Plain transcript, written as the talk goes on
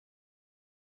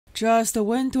Just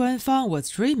when Duanfang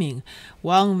was dreaming,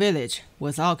 one village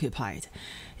was occupied.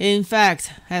 In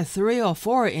fact, at 3 or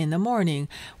 4 in the morning,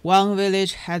 one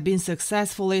village had been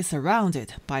successfully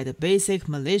surrounded by the basic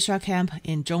militia camp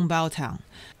in Zhongbao town,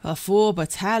 a full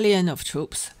battalion of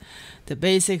troops. The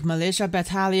basic militia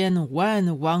battalion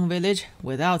won one village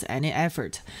without any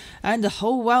effort, and the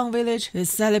whole one village is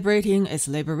celebrating its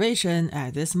liberation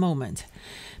at this moment.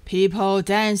 People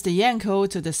danced yanko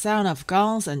to the sound of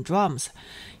gongs and drums.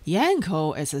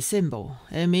 Yanko is a symbol.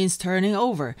 It means turning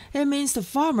over. It means the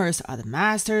farmers are the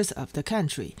masters of the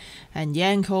country. And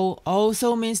yanko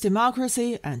also means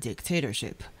democracy and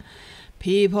dictatorship.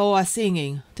 People are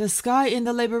singing. The sky in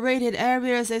the liberated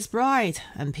areas is bright,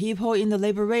 and people in the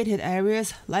liberated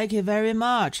areas like it very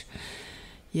much.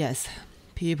 Yes,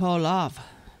 people love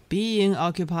being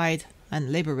occupied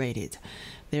and liberated.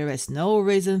 There is no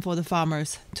reason for the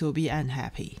farmers to be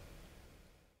unhappy.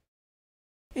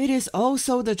 It is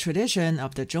also the tradition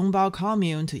of the Zhongbao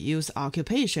commune to use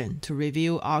occupation to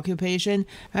review occupation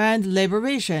and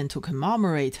liberation to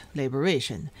commemorate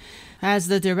liberation. As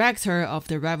the director of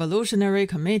the Revolutionary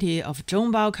Committee of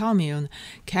Zhongbao Commune,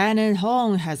 Canon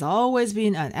Hong has always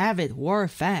been an avid war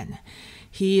fan.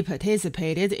 He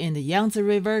participated in the Yangtze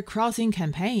River crossing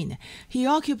campaign. He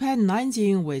occupied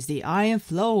Nanjing with the iron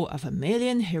flow of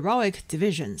 1,000,000 heroic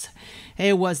divisions.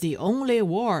 It was the only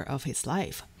war of his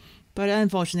life. But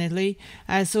unfortunately,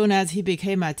 as soon as he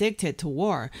became addicted to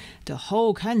war, the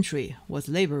whole country was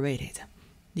liberated.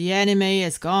 The enemy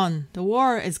is gone. The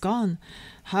war is gone.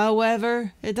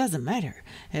 However, it doesn't matter.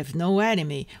 If no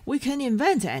enemy, we can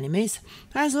invent enemies.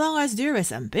 As long as there is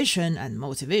ambition and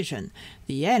motivation,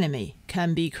 the enemy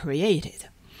can be created.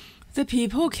 The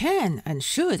people can and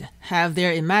should have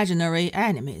their imaginary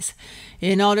enemies.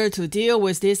 In order to deal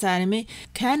with this enemy,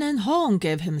 Canon Hong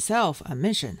gave himself a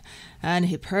mission, and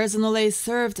he personally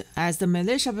served as the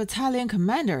militia battalion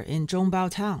commander in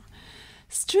Zhongbao town.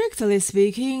 Strictly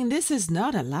speaking, this is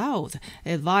not allowed.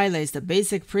 It violates the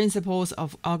basic principles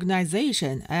of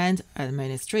organization and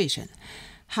administration.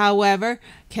 However,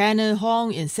 Canon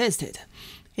Hong insisted.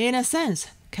 In a sense,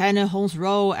 Canon Hong's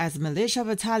role as militia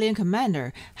battalion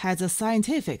commander has a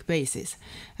scientific basis.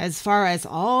 As far as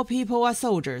all people are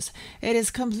soldiers, it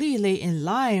is completely in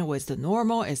line with the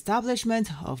normal establishment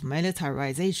of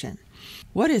militarization.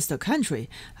 What is the country?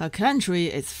 A country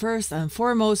is first and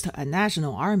foremost a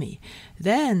national army.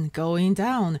 Then, going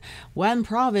down, one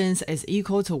province is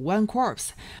equal to one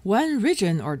corps, one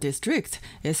region or district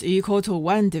is equal to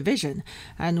one division,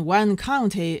 and one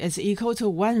county is equal to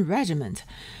one regiment.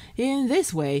 In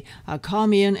this way, a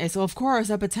commune is of course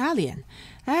a battalion.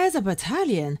 As a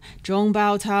battalion,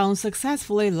 Zhongbao town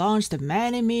successfully launched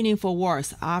many meaningful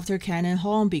wars after Canon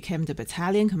Hong became the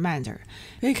battalion commander.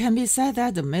 It can be said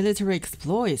that the military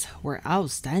exploits were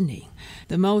outstanding.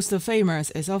 The most famous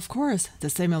is of course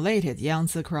the simulated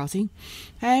Yangtze crossing.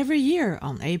 Every year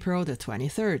on April the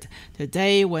 23rd, the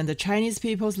day when the Chinese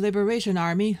People's Liberation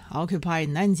Army occupied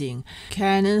Nanjing,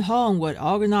 Canon Hong would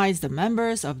organize the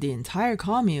members of the entire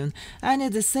commune and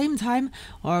at the same time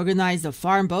organize the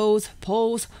farm boats,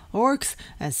 poles, orcs,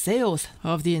 and sails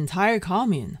of the entire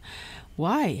commune.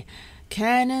 Why?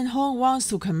 Canon Hong wants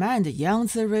to command the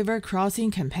Yangtze River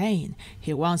crossing campaign.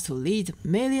 He wants to lead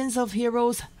millions of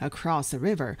heroes across the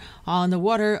river on the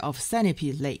water of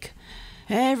Centipede Lake.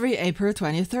 Every April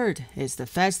 23rd is the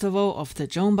festival of the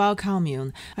Zhongbao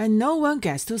commune, and no one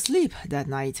gets to sleep that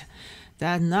night.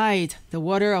 That night, the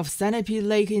water of Centipede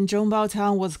Lake in Zhongbao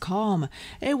town was calm.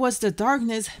 It was the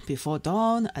darkness before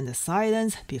dawn and the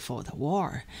silence before the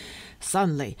war.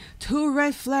 Suddenly, 2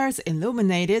 red flares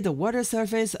illuminated the water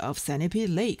surface of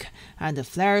Centipede Lake, and the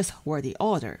flares were the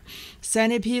order.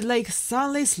 Centipede Lake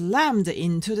suddenly slammed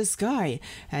into the sky,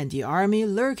 and the army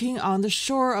lurking on the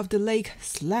shore of the lake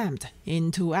slammed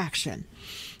into action.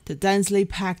 The densely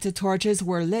packed torches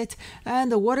were lit,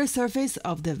 and the water surface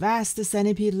of the vast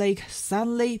Centipede Lake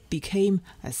suddenly became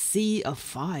a sea of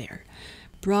fire,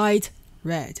 bright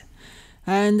red.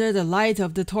 Under the light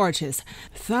of the torches,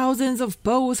 thousands of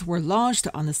boats were launched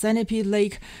on the Centipede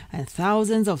Lake, and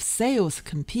thousands of sails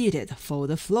competed for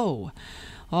the flow.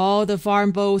 All the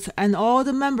farm boats and all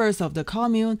the members of the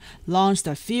commune launched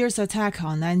a fierce attack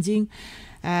on Nanjing.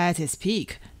 At its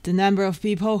peak, the number of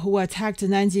people who attacked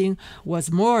Nanjing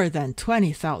was more than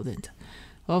 20,000.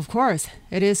 Of course,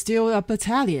 it is still a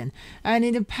battalion, an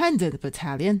independent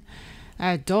battalion.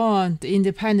 At dawn, the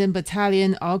independent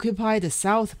battalion occupied the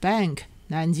south bank,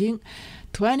 Nanjing.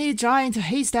 20 giant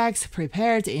haystacks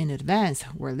prepared in advance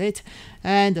were lit,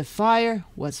 and the fire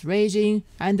was raging,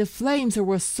 and the flames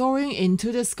were soaring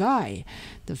into the sky.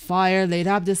 The fire lit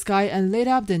up the sky and lit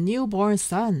up the newborn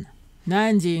sun.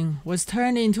 Nanjing was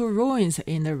turned into ruins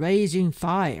in the raging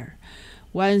fire.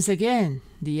 Once again,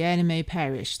 the enemy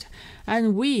perished,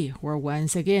 and we were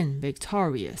once again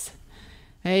victorious.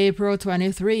 April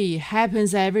 23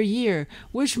 happens every year,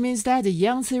 which means that the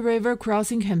Yangtze River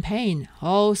crossing campaign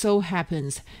also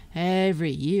happens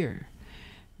every year.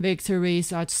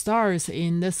 Victories are stars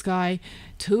in the sky,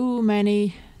 too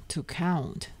many to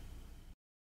count.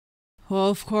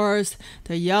 Of course,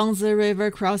 the Yangtze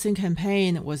River crossing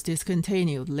campaign was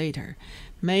discontinued later,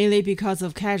 mainly because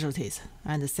of casualties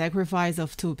and the sacrifice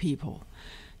of 2 people.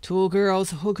 2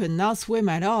 girls who could not swim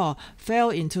at all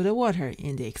fell into the water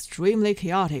in the extremely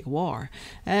chaotic war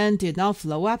and did not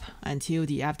float up until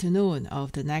the afternoon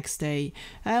of the next day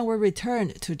and were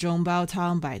returned to Zhongbao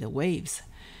town by the waves.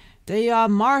 "They are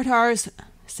martyrs,"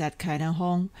 said Canon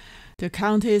Hong. The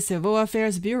county civil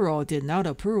affairs bureau did not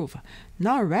approve,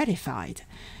 not ratified.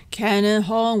 Canon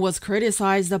Hong was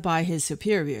criticized by his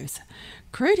superiors.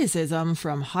 Criticism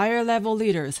from higher-level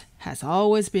leaders has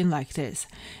always been like this.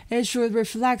 It should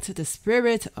reflect the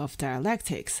spirit of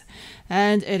dialectics,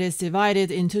 and it is divided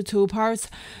into 2 parts.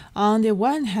 On the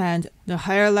one hand, the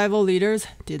higher-level leaders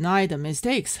denied the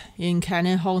mistakes in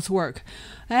Canon Hong's work,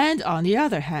 and on the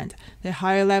other hand, the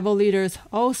higher-level leaders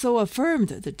also affirmed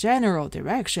the general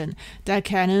direction that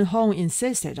Canon Hong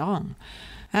insisted on.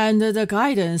 Under the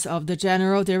guidance of the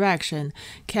general direction,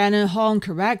 Canon Hong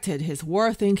corrected his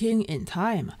war thinking in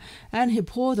time, and he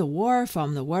pulled the war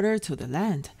from the water to the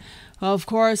land. Of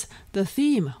course, the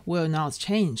theme will not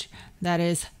change, that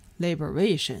is,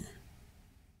 liberation.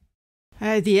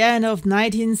 At the end of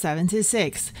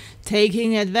 1976,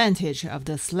 taking advantage of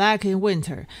the slack in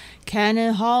winter,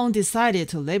 Canon Hong decided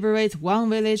to liberate one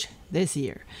village this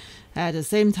year. At the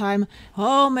same time,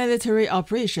 all military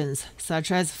operations, such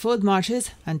as foot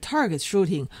marches and target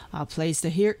shooting, are placed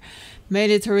here.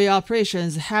 Military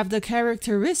operations have the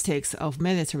characteristics of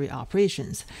military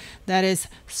operations, that is,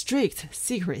 strict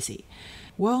secrecy.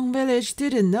 One village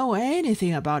didn't know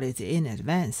anything about it in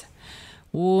advance.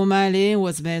 Wu Mailin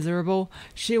was miserable.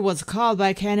 She was called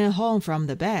by Canon Hong from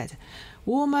the bed.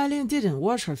 Wu Mailin didn't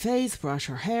wash her face, brush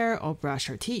her hair, or brush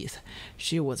her teeth.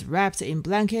 She was wrapped in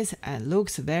blankets and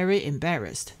looked very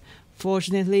embarrassed.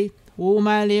 Fortunately, Wu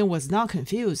Mailin was not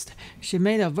confused. She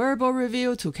made a verbal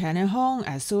review to Canon Hong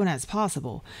as soon as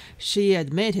possible. She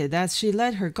admitted that she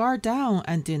let her guard down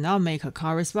and did not make a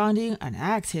corresponding and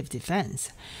active defense.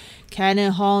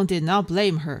 Canon Hong did not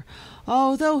blame her.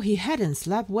 Although he hadn't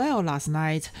slept well last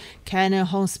night, Canon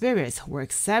Hong's spirits were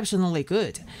exceptionally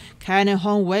good. Canon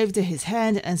Hong waved his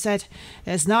hand and said,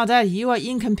 "It's not that you are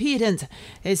incompetent,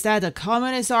 it's that the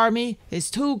Communist Army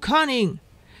is too cunning."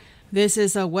 This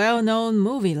is a well-known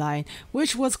movie line,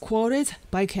 which was quoted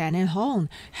by Canon Hong,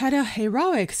 had a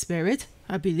heroic spirit,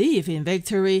 a belief in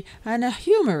victory, and a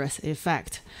humorous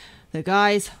effect. The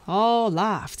guys all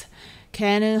laughed.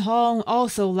 Canon Hong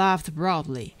also laughed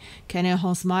broadly. Canon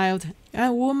Hong smiled,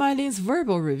 and Wu Mailin's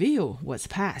verbal review was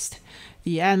passed.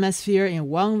 The atmosphere in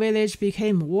one village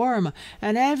became warm,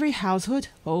 and every household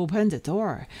opened the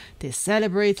door. They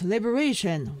celebrate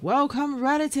liberation, welcome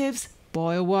relatives,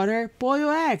 boil water, boil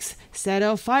eggs, set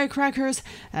off firecrackers,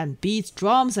 and beat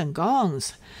drums and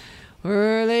gongs.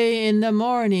 Early in the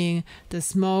morning, the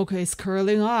smoke is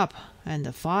curling up, and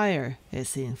the fire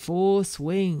is in full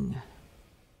swing.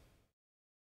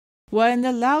 When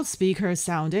the loudspeaker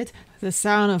sounded, the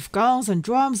sound of gongs and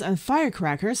drums and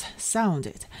firecrackers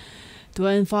sounded.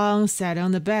 Duanfang sat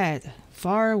on the bed,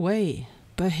 far away,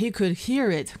 but he could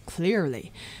hear it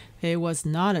clearly. It was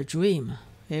not a dream.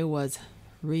 It was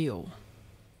real.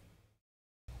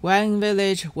 One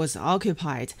village was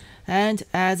occupied, and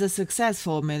as a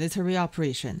successful military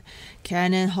operation,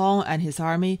 Canon Hong and his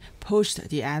army pushed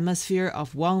the atmosphere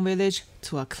of one village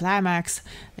to a climax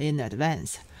in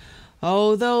advance.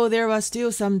 Although there were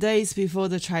still some days before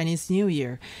the Chinese New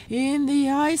Year, in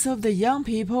the eyes of the young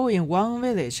people in one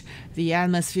village, the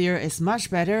atmosphere is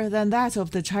much better than that of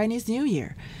the Chinese New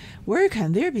Year. Where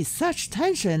can there be such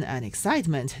tension and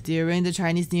excitement during the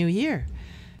Chinese New Year?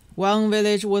 One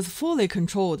village was fully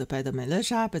controlled by the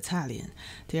militia battalion.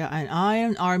 They are an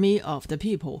iron army of the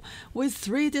people, with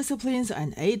 3 disciplines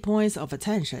and 8 points of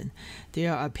attention. They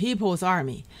are a people's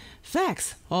army.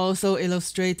 Facts also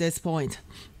illustrate this point.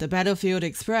 The Battlefield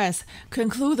Express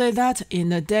concluded that in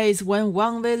the days when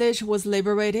one village was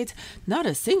liberated, not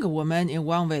a single woman in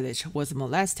one village was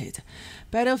molested.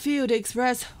 Battlefield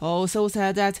Express also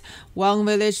said that one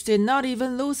village did not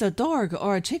even lose a dog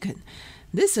or a chicken.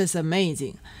 This is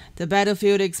amazing. The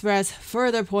Battlefield Express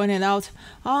further pointed out,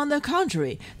 on the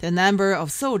contrary, the number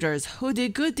of soldiers who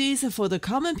did good deeds for the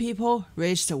common people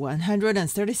reached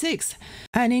 136,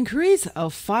 an increase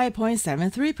of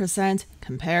 5.73%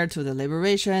 compared to the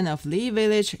liberation of Lee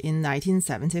Village in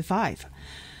 1975.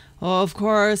 Of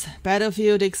course,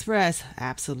 Battlefield Express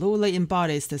absolutely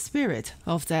embodies the spirit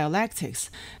of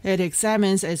dialectics. It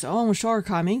examines its own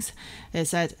shortcomings. It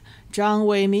said, Zhang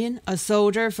Weimin, a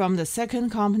soldier from the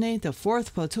 2nd Company, the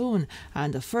 4th Platoon,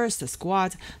 and the 1st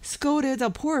Squad, scolded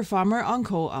a poor farmer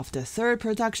uncle of the 3rd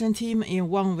Production Team in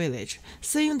Wang Village,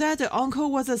 saying that the uncle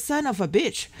was a son of a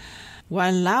bitch.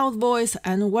 One loud voice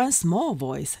and one small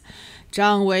voice.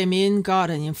 Zhang Weimin got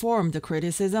an informed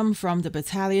criticism from the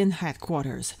battalion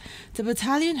headquarters. The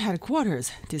battalion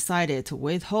headquarters decided to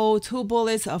withhold 2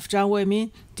 bullets of Zhang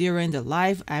Weimin during the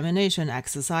live ammunition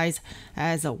exercise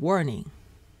as a warning.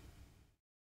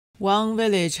 Wang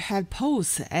Village had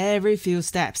posts every few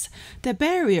steps. The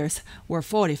barriers were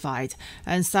fortified,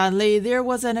 and suddenly there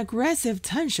was an aggressive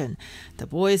tension. The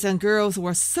boys and girls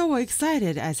were so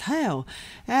excited as hell.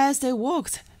 As they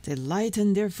walked, they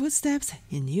lightened their footsteps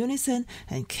in unison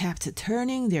and kept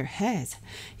turning their heads.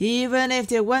 Even if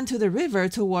they went to the river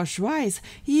to wash rice,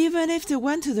 even if they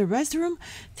went to the restroom,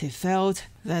 they felt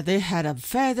that they had a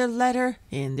feather letter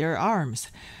in their arms.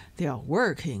 They are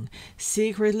working,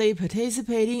 secretly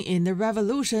participating in the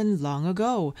revolution long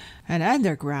ago and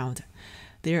underground.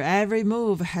 Their every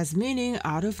move has meaning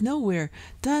out of nowhere,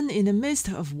 done in the midst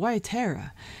of white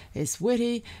terror. It's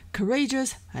witty,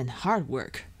 courageous, and hard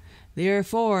work.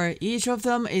 Therefore, each of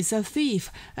them is a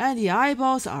thief, and the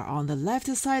eyeballs are on the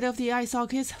left side of the eye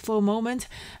sockets for a moment,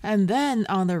 and then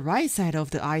on the right side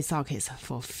of the eye sockets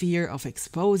for fear of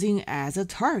exposing as a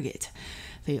target.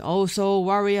 They also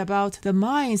worry about the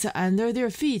mines under their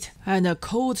feet and a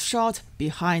cold shot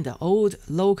behind the old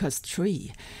locust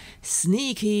tree.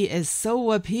 Sneaky is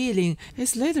so appealing,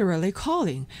 it's literally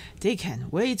calling. They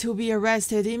can't wait to be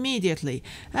arrested immediately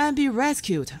and be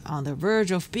rescued on the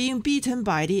verge of being beaten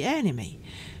by the enemy.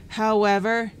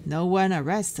 However, no one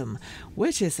arrests them,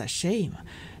 which is a shame.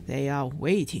 They are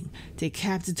waiting. They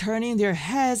kept turning their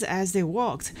heads as they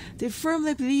walked. They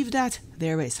firmly believe that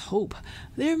there is hope.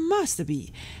 There must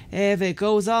be. If it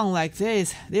goes on like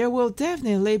this, there will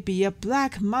definitely be a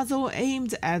black muzzle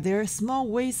aimed at their small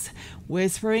waists,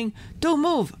 whispering, "Don't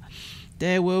move!"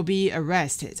 They will be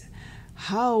arrested.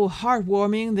 How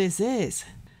heartwarming this is!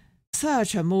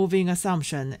 Such a moving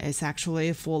assumption is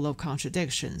actually full of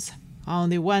contradictions.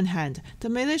 On the one hand, the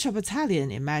militia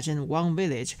battalion imagine Wang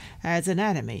Village as an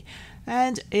enemy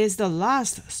and is the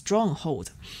last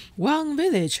stronghold. Wang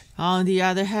Village, on the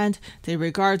other hand, they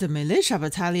regard the militia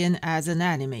battalion as an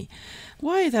enemy.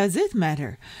 Why does it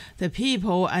matter? The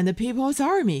people and the People's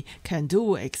Army can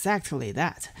do exactly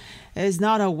that. It's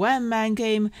not a one-man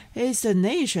game, it's the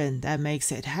nation that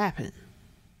makes it happen.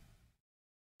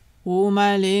 Wu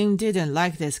Manling didn't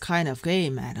like this kind of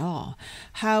game at all.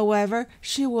 However,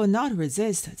 she will not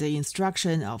resist the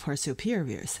instruction of her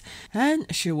superiors, and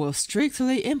she will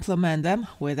strictly implement them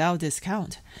without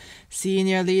discount.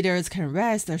 Senior leaders can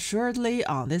rest assuredly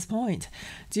on this point.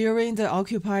 During the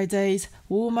occupied days,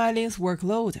 Wu Manling's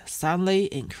workload suddenly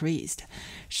increased.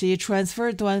 She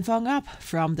transferred Duanfang up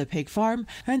from the pig farm,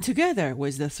 and together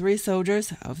with the 3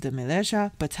 soldiers of the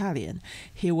militia battalion,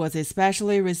 he was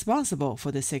especially responsible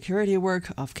for the security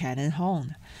work of Cannon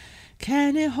Hong.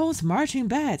 Cannon Hong's marching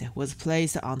bed was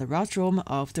placed on the rostrum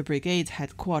of the brigade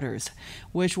headquarters,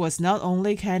 which was not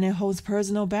only Cannon Hong's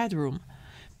personal bedroom,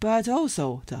 but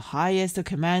also the highest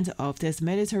command of this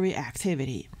military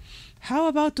activity. How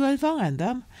about Duanfang and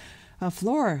them? A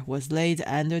floor was laid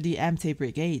under the empty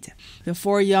brigade. The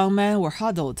 4 young men were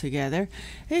huddled together.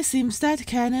 It seems that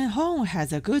Cannon Hong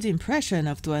has a good impression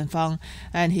of Duanfang,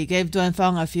 and he gave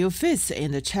Duanfang a few fists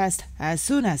in the chest as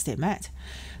soon as they met.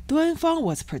 Duanfang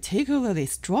was particularly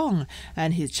strong,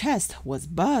 and his chest was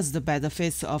buzzed by the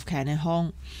fists of Cannon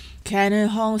Hong. Cannon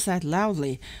Hong said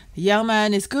loudly, "The young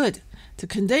man is good. The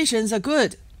conditions are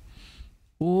good."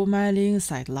 Wu Manling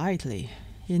sighed lightly.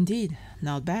 Indeed,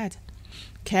 not bad.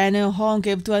 Cannon Hong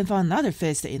gave Duanfang another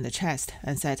fist in the chest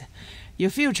and said, "Your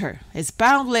future is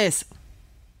boundless."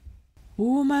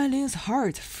 Wu Manling's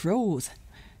heart froze.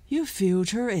 Your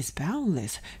future is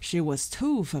boundless. She was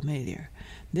too familiar.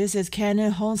 This is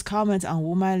Cannon Hong's comment on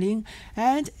Wu Manling,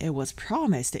 and it was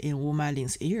promised in Wu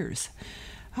Manling's ears.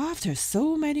 After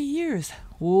so many years,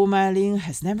 Wu Manling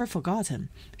has never forgotten.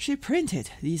 She printed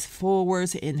these 4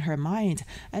 words in her mind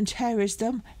and cherished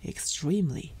them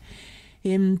extremely.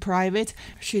 In private,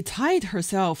 she tied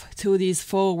herself to these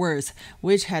 4 words,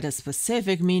 which had a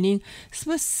specific meaning,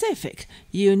 specific,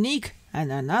 unique,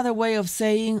 and another way of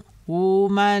saying Wu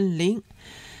Man Ling.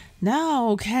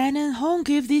 Now Canon Hong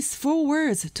gave these 4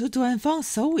 words to Duanfang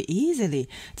so easily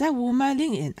that Wu Man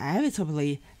Ling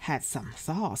inevitably had some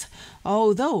thought,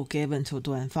 although given to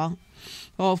Duanfang.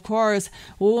 Of course,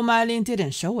 Wu Man Ling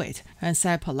didn't show it and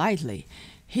said politely,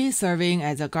 "He's serving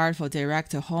as a guard for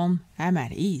Director Hong. I'm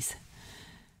at ease."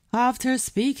 After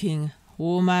speaking,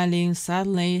 Wu Man Ling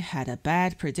suddenly had a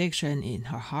bad prediction in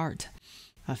her heart,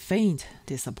 a faint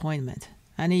disappointment,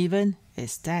 and even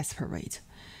is desperate.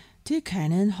 Did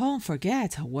Canon Hong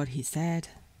forget what he said?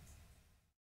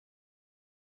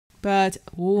 But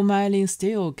Wu Mailing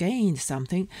still gained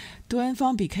something.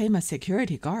 Duanfang became a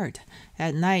security guard.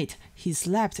 At night, he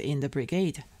slept in the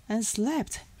brigade and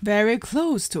slept very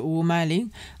close to Wu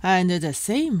Mailing under the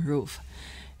same roof.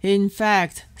 In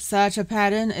fact, such a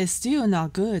pattern is still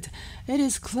not good. It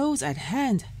is close at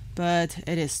hand, but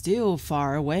it is still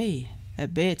far away, a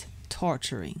bit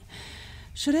torturing.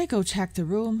 Should I go check the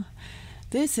room?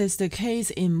 This is the case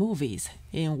in movies.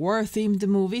 In war-themed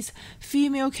movies,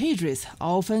 female cadres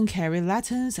often carry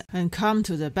lanterns and come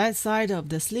to the bedside of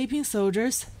the sleeping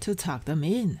soldiers to tuck them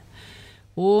in.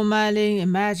 Wu Mailing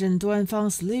imagined Duanfang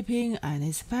sleeping and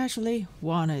especially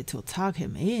wanted to tuck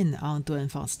him in on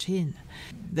Duanfang's chin.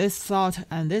 This thought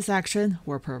and this action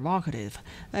were provocative,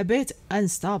 a bit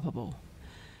unstoppable.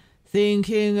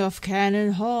 Thinking of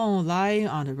Canon Hong lying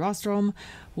on the rostrum,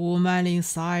 Wu Mailing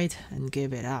sighed and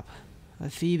gave it up. A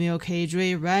female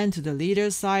cadre ran to the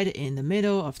leader's side in the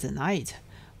middle of the night.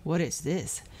 What is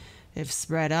this? If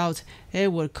spread out,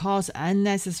 it would cause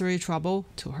unnecessary trouble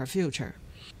to her future.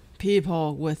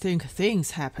 People would think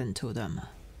things happened to them.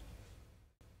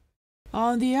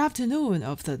 On the afternoon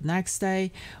of the next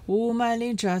day, Wu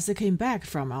Mailing just came back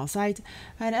from outside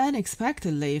and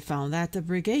unexpectedly found that the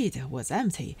brigade was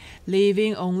empty,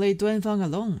 leaving only Duanfang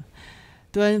alone.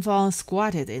 Duanfang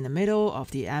squatted in the middle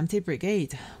of the empty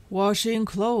brigade, washing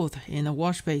clothes in a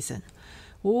wash basin.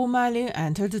 Wu Mailing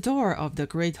entered the door of the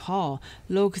great hall,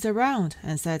 looked around,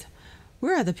 and said,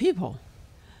 "Where are the people?"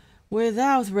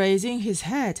 Without raising his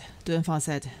head, Duanfang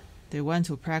said, "They went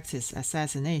to practice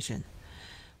assassination."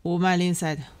 Wu Mailing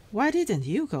said, "Why didn't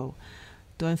you go?"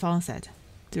 Duanfang said,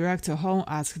 "Director Hong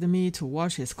asked me to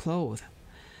wash his clothes."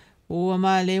 Wu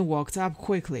Mailing walked up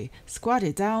quickly,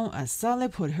 squatted down, and suddenly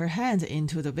put her hand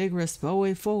into the vigorous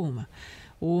Bowie foam.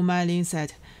 Wu Mailing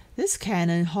said, "This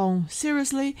Canon Hong,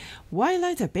 seriously, why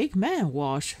let a big man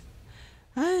wash?"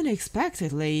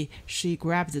 Unexpectedly, she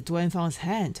grabbed Duanfang's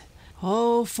hand.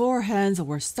 All 4 hands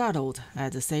were startled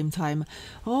at the same time,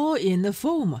 all in the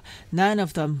foam. None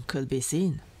of them could be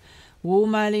seen. Wu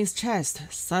Mailing's chest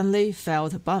suddenly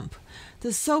felt a bump.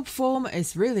 The soap foam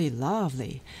is really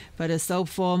lovely, but the soap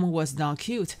foam was not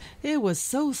cute. It was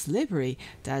so slippery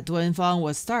that Duanfang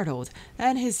was startled,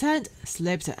 and his hand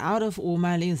slipped out of Wu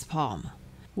Mailing's palm.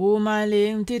 Wu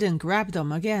Mailing didn't grab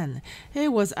them again.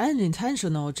 It was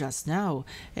unintentional just now.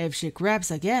 If she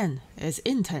grabs again, it's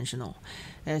intentional.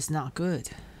 It's not good.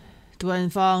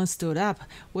 Duanfang stood up,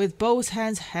 with both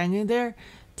hands hanging there,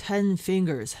 10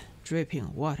 fingers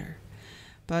dripping water.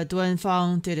 But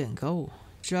Duanfang didn't go,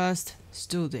 just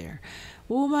stood there.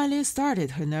 Wu Mailing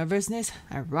started her nervousness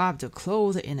and rubbed the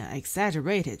clothes in an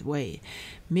exaggerated way.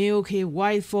 Milky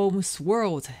white foam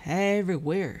swirled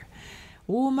everywhere.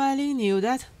 Wu Mailing knew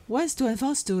that once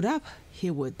Duanfang stood up, he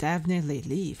would definitely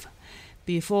leave.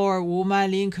 Before Wu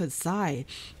Mailing could sigh,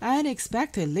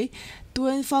 unexpectedly,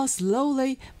 Duanfang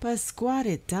slowly but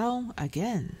squatted down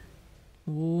again.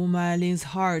 Wu Mailing's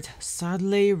heart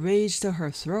suddenly reached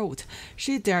her throat.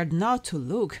 She dared not to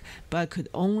look, but could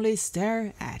only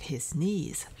stare at his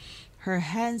knees, her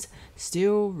hands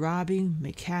still rubbing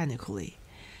mechanically.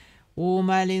 Wu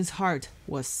Mailing's heart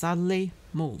was suddenly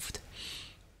moved.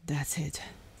 That's it.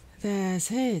 That's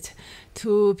it.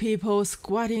 2 people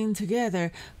squatting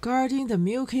together, guarding the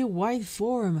milky white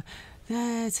form.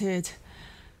 That's it.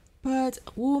 But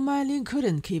Wu Mailing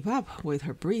couldn't keep up with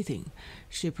her breathing.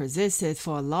 She persisted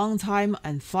for a long time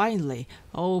and finally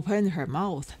opened her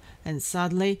mouth, and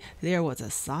suddenly there was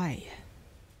a sigh.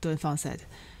 Duanfang said,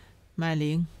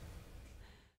 "Mailing."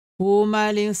 Wu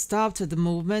Mailing stopped the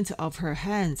movement of her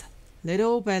hands.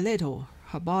 Little by little,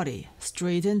 her body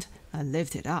straightened and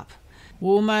lifted up.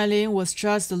 Wu Mailing was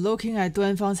just looking at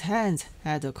Duanfang's hands,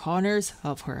 at the corners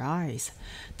of her eyes.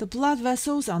 The blood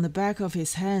vessels on the back of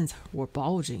his hands were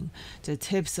bulging. The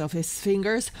tips of his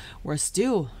fingers were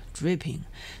still dripping.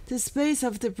 The space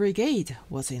of the brigade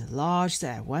was enlarged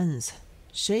at once,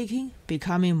 shaking,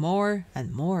 becoming more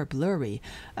and more blurry,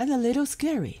 and a little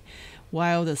scary,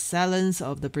 while the silence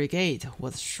of the brigade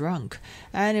was shrunk,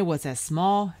 and it was as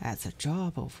small as a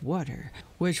drop of water,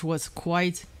 which was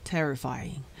quite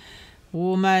terrifying.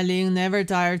 Wu Mailing never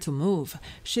dared to move.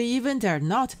 She even dared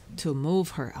not to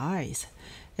move her eyes.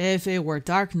 If it were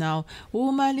dark now,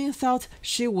 Wu Mailing thought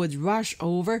she would rush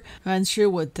over, and she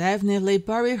would definitely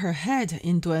bury her head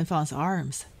in Duanfang's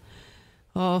arms.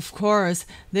 Of course,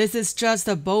 this is just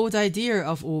a bold idea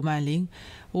of Wu Mailing.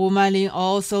 Wu Mailing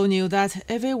also knew that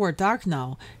if it were dark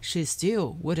now, she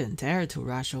still wouldn't dare to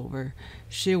rush over.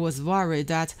 She was worried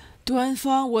that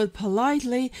Duanfang would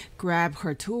politely grab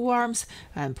her two arms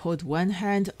and put one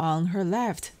hand on her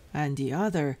left and the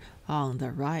other on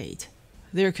the right.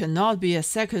 There cannot be a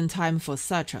second time for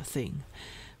such a thing.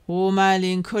 Wu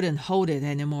Mailing couldn't hold it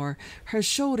anymore. Her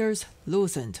shoulders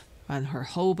loosened and her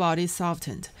whole body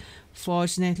softened,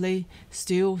 fortunately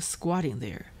still squatting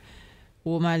there.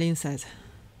 Wu Mailing said,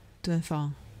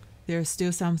 "Duanfang, there's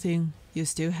still something you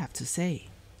still have to say."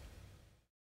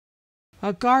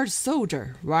 A guard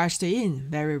soldier rushed in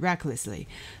very recklessly.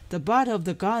 The butt of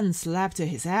the gun slapped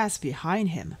his ass behind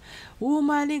him. Wu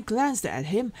Mailing glanced at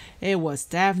him. It was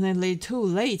definitely too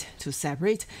late to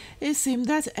separate. It seemed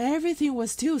that everything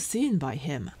was still seen by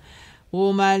him.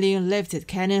 Wu Mailing lifted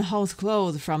Cannon Hong's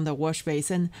clothes from the wash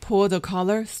basin, pulled the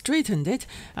collar, straightened it,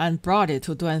 and brought it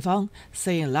to Duanfang,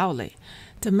 saying loudly,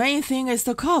 "The main thing is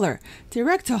the collar.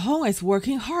 Director Hong is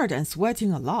working hard and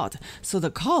sweating a lot, so the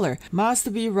collar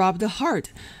must be rubbed hard.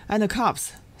 And the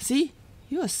cups, see?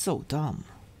 You are so dumb."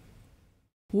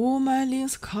 Wu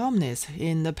Mailing's calmness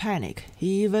in the panic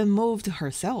even moved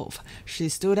herself. She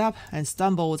stood up and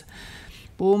stumbled.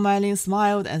 Wu Mailing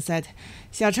smiled and said,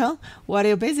 "Xiaocheng, what are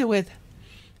you busy with?"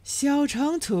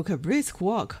 Xiaocheng took a brisk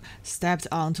walk, stepped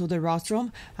onto the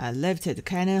rostrum, and lifted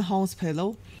Cannon Hong's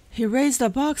pillow. He raised a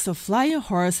box of Flying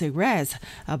Horse cigarettes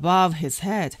above his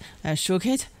head and shook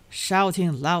it,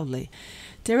 shouting loudly,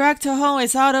 "Director Hong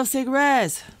is out of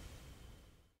cigarettes!"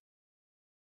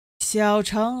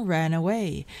 Xiaocheng ran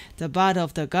away. The butt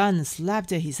of the gun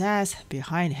slapped his ass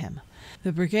behind him.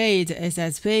 The brigade is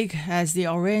as big as the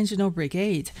original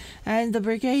brigade, and the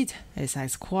brigade is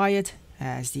as quiet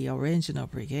as the original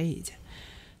brigade.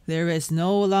 There is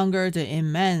no longer the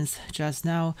immense just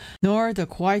now, nor the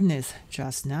quietness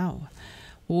just now.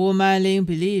 Wu Mailing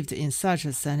believed in such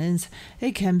a sentence.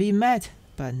 It can be met,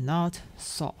 but not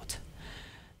sought.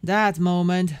 That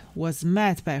moment was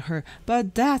met by her,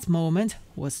 but that moment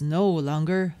was no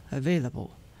longer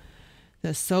available.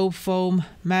 The soap foam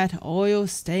met oil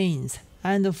stains,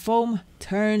 and the foam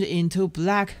turned into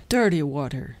black, dirty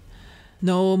water.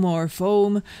 No more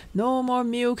foam, no more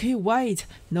milky white,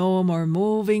 no more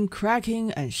moving,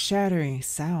 cracking, and shattering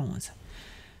sounds.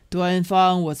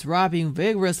 Duanfang was rubbing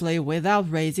vigorously without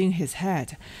raising his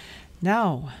head.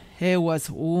 Now it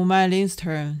was Wu Mailing's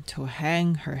turn to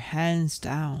hang her hands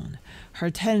down,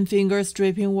 her 10 fingers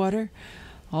dripping water.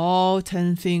 All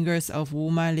 10 fingers of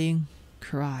Wu Mailing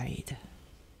cried.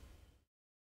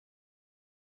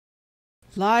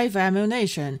 Live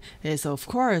ammunition is of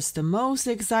course the most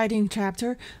exciting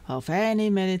chapter of any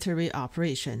military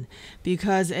operation.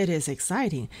 Because it is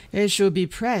exciting, it should be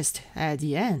pressed at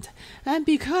the end. And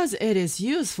because it is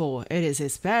useful, it is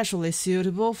especially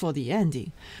suitable for the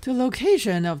ending. The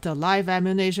location of the live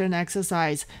ammunition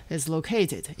exercise is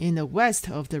located in the west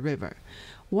of the river.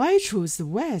 Why choose the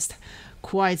west?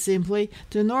 Quite simply,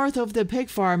 the north of the pig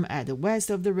farm at the west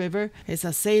of the river is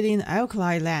a saline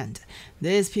alkali land.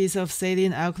 This piece of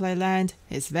saline alkali land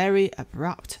is very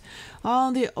abrupt.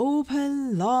 On the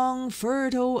open, long,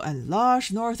 fertile, and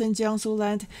lush northern Jiangsu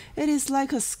land, it is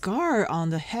like a scar on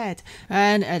the head,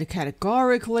 and it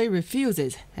categorically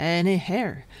refuses any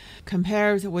hair.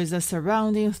 Compared with the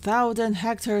surrounding 1,000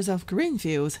 hectares of green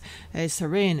fields, its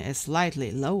terrain is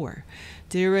slightly lower.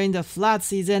 During the flood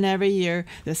season every year,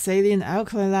 the saline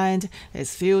alkali land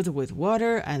is filled with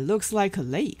water and looks like a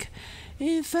lake.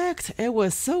 In fact, it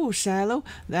was so shallow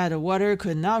that the water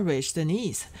could not reach the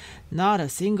knees. Not a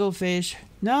single fish,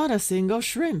 not a single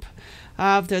shrimp.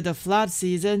 After the flood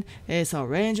season, its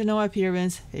original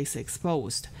appearance is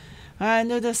exposed.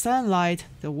 Under the sunlight,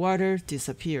 the water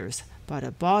disappears, but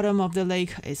the bottom of the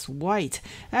lake is white,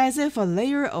 as if a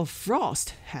layer of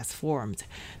frost has formed.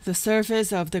 The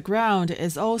surface of the ground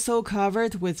is also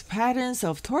covered with patterns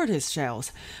of tortoise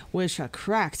shells, which are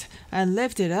cracked and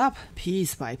lifted up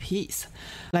piece by piece,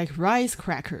 like rice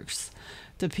crackers.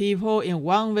 The people in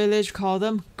one village call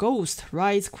them ghost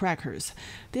rice crackers.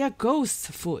 They are ghosts'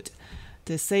 food.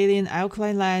 The saline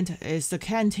alkali land is the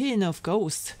canteen of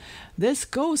ghosts. This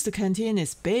ghost canteen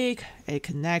is big. It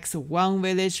connects one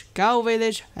village, Gao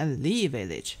village, and Li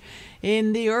village.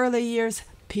 In the early years,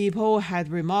 people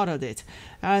had remodeled it,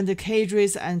 and the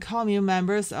cadres and commune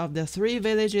members of the 3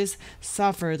 villages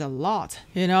suffered a lot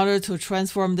in order to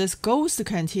transform this ghost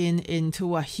canteen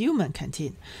into a human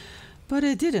canteen. but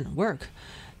it didn't work.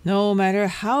 No matter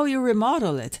how you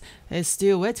remodel it, it's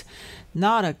still it.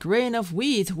 Not a grain of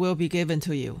wheat will be given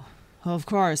to you. Of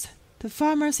course, the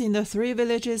farmers in the 3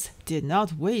 villages did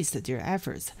not waste their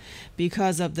efforts.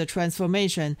 Because of the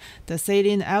transformation, the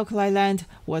saline alkali land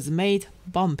was made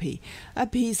bumpy, a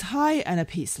piece high and a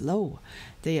piece low.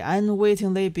 They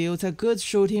unwittingly built a good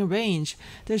shooting range.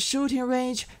 The shooting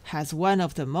range has one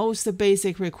of the most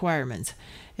basic requirements.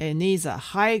 It needs a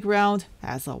high ground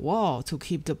as a wall to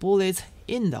keep the bullets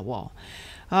in the wall.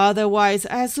 Otherwise,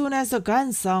 as soon as the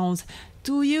gun sounds,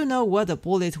 do you know what the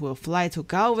bullet will fly to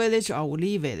Gao village or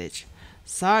Li village?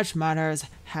 Such matters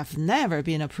have never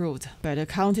been approved by the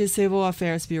County Civil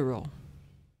Affairs Bureau.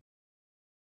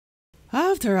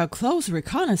 After a close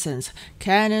reconnaissance,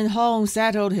 Canon Hong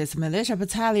settled his militia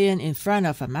battalion in front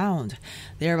of a mound.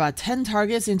 There were 10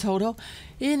 targets in total.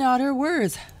 In other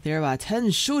words, there were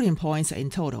 10 shooting points in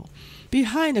total.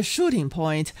 Behind the shooting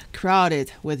point,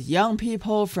 crowded with young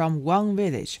people from Wang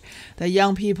village. The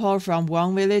young people from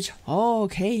Wang village all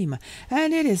came,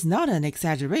 and it is not an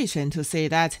exaggeration to say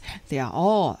that they are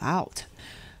all out.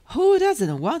 Who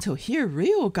doesn't want to hear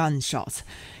real gunshots?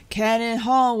 Canon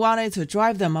Hong wanted to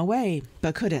drive them away,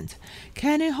 but couldn't.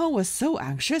 Canon Hong was so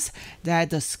anxious that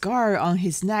the scar on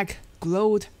his neck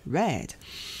glowed red.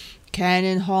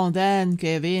 Canon Hong then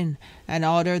gave in and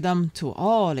ordered them to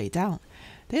all lay down.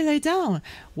 They lay down,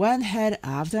 one head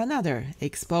after another,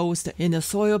 exposed in the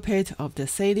soil pit of the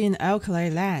saline alkali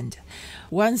land.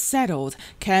 Once settled,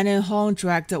 Canon Hong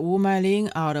dragged Wu Mailing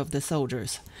out of the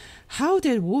soldiers. How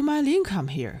did Wu Mailing come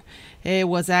here? It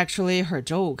was actually her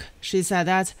joke. She said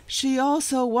that she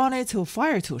also wanted to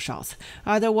fire 2 shots.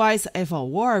 Otherwise, if a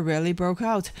war really broke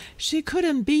out, she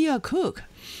couldn't be a cook.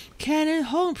 Canon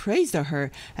Hong praised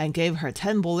her and gave her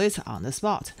 10 bullets on the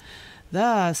spot.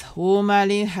 Thus, Wu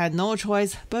Mailing had no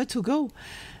choice but to go,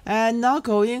 and not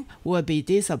going would be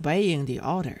disobeying the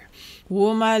order.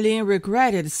 Wu Mailing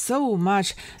regretted so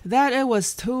much that it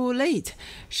was too late.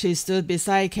 She stood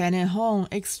beside Canon Hong,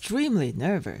 extremely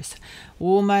nervous.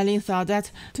 Wu Mailing thought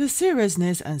that the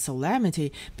seriousness and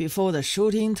solemnity before the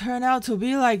shooting turned out to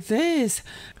be like this.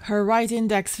 Her right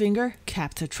index finger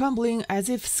kept trembling as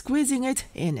if squeezing it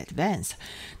in advance.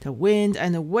 The wind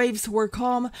and the waves were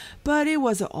calm, but it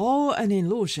was all an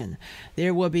illusion.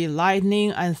 There would be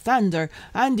lightning and thunder,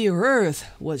 and the earth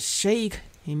would shake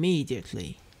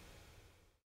immediately.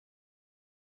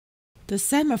 The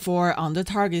semaphore on the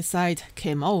target site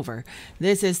came over.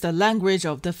 This is the language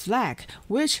of the flag,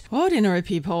 which ordinary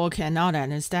people cannot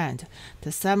understand.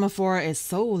 The semaphore is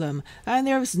solemn, and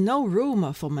there is no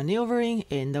room for maneuvering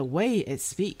in the way it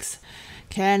speaks.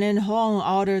 Canon Hong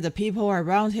ordered the people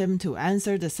around him to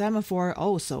answer the semaphore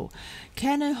also.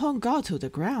 Canon Hong got to the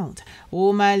ground.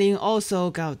 Wu Mailing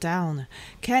also got down.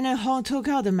 Canon Hong took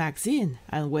out the magazine,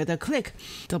 and with a click,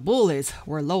 the bullets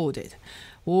were loaded.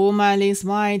 Wu Mailing's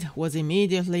mind was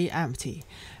immediately empty.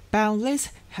 Boundless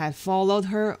had followed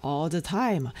her all the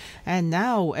time, and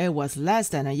now it was less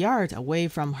than a yard away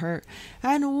from her,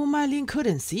 and Wu Mailing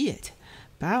couldn't see it.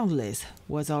 Boundless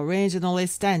was originally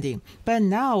standing, but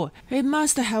now it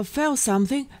must have felt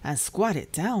something and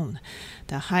squatted down.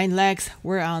 The hind legs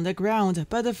were on the ground,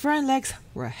 but the front legs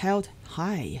were held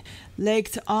high,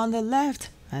 legged on the left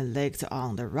and legged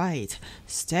on the right,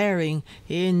 staring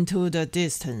into the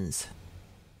distance.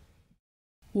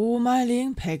 Wu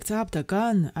Mailing picked up the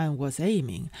gun and was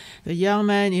aiming. The young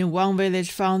man in Wang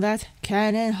village found that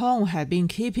Canon Hong had been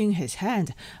keeping his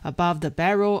hand above the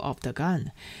barrel of the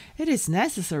gun. It is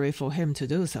necessary for him to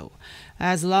do so.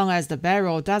 As long as the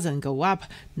barrel doesn't go up,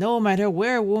 no matter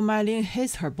where Wu Mailing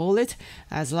hits her bullet,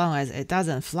 as long as it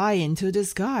doesn't fly into the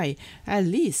sky, at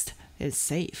least it's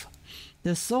safe.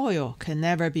 The soil can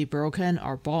never be broken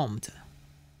or bombed.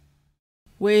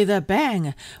 With a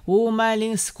bang, Wu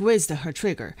Mailing squeezed her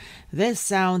trigger. This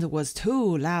sound was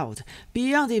too loud,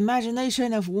 beyond the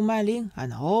imagination of Wu Mailing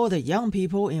and all the young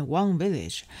people in Wang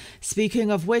village. Speaking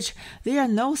of which, they are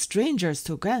no strangers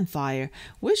to gunfire.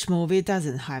 Which movie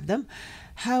doesn't have them?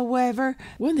 However,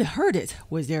 when they heard it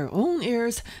with their own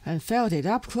ears and felt it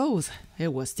up close,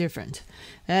 it was different.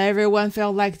 Everyone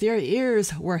felt like their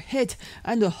ears were hit,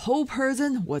 and the whole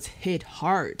person was hit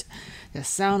hard. The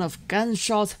sound of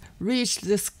gunshots reached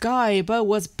the sky but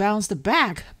was bounced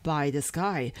back by the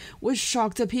sky, which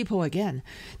shocked the people again.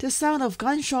 The sound of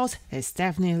gunshots is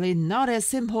definitely not as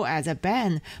simple as a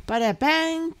bang, but a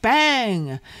bang,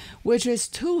 bang, which is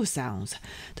 2 sounds.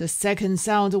 The second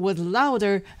sound was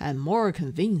louder and more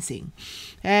convincing.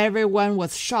 Everyone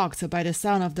was shocked by the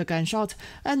sound of the gunshot,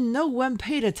 and no one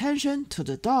paid attention to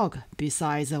the dog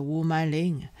besides Wu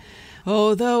Mailing.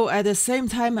 Although at the same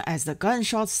time as the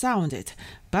gunshot sounded,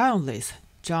 Boundless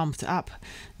jumped up.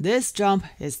 This jump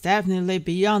is definitely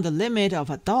beyond the limit of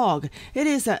a dog. It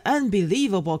is an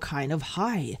unbelievable kind of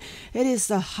high. It is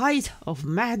the height of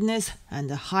madness and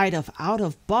the height of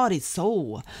out-of-body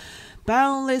soul.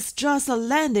 Boundless just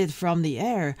landed from the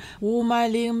air. Wu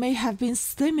Meiling may have been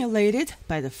stimulated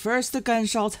by the first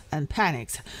gunshot and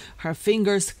panicked. Her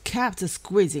fingers kept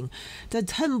squeezing. The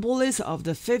 10 bullets of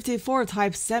the 54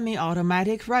 type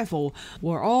semi-automatic rifle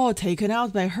were all taken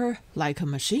out by her like a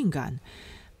machine gun.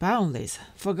 Boundless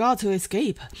forgot to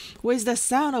escape. With the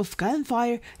sound of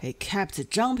gunfire, it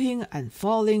kept jumping and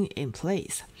falling in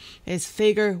place. Its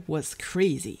figure was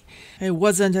crazy. It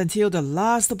wasn't until the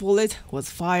last bullet was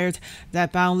fired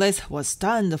that Boundless was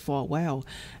stunned for a while,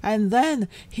 and then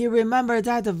he remembered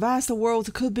that the vast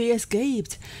world could be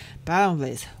escaped.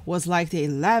 Boundless was like the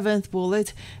 11th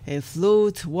bullet. It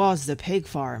flew towards the pig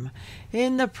farm.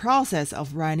 In the process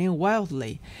of running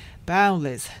wildly,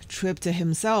 Boundless tripped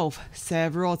himself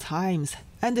several times,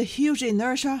 and the huge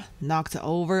inertia knocked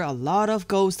over a lot of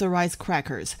ghost rice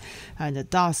crackers, and the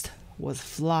dust was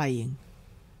flying.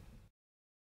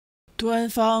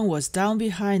 Duanfang was down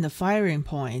behind the firing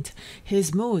point.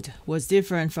 His mood was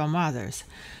different from others.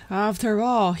 After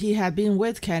all, he had been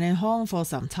with Cannon Hong for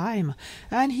some time,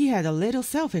 and he had a little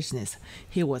selfishness.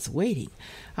 He was waiting.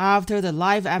 After the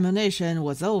live ammunition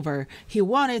was over, he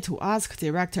wanted to ask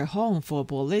Director Hong for a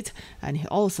bullet, and he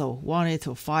also wanted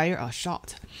to fire a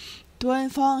shot.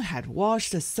 Duanfang had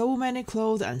washed so many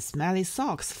clothes and smelly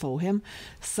socks for him.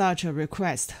 Such a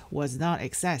request was not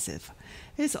excessive.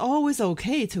 It's always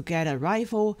okay to get a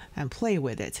rifle and play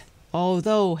with it,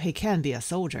 although he can be a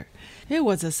soldier. It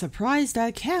was a surprise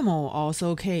that Camel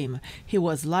also came. He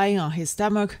was lying on his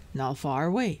stomach not far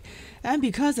away, and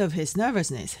because of his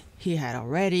nervousness, he had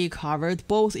already covered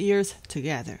both ears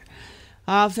together.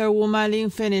 After Wu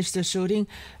Meiling finished shooting,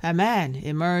 a man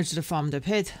emerged from the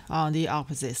pit on the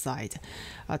opposite side,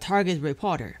 a target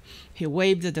reporter. He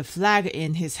waved the flag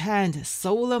in his hand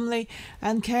solemnly,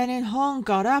 and Cannon Hong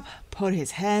got up, put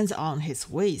his hands on his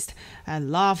waist,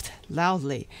 and laughed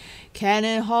loudly.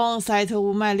 Cannon Hong said to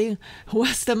Wu Meiling,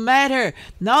 "What's the matter?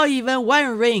 Not even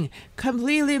one ring.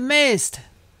 Completely missed."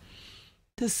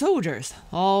 The soldiers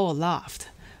all laughed.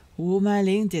 Wu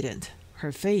Meiling didn't.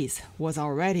 Her face was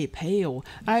already pale,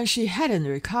 and she hadn't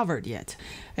recovered yet.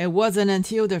 It wasn't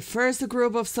until the first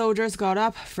group of soldiers got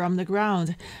up from the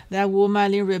ground that Wu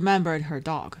Meiling remembered her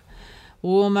dog.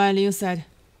 Wu Meiling said,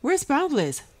 "Where's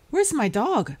Boundless? Where's my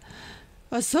dog?"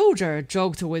 A soldier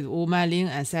joked with Wu Meiling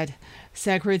and said,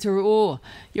 "Secretary Wu,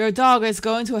 your dog is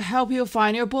going to help you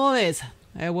find your bullets.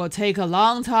 It will take a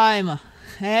long time."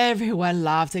 Everyone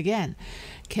laughed again.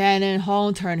 Cannon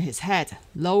Hong turned his head,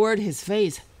 lowered his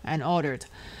face, and ordered,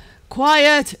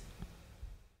 "Quiet!"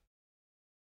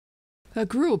 A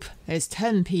group is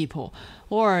 10 people,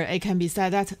 or it can be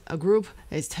said that a group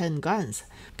is 10 guns.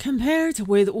 Compared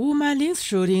with Wu Meiling's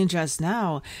shooting just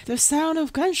now, the sound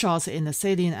of gunshots in the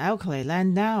saline alkali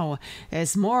land now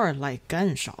is more like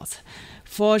gunshots.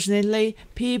 Fortunately,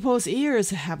 people's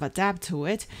ears have adapted to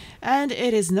it, and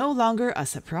it is no longer a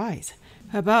surprise.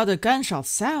 About the gunshot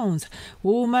sounds,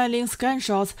 Wu Meiling's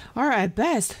gunshots are at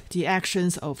best the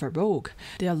actions of a rogue.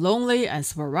 They are lonely and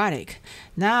sporadic.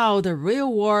 Now the real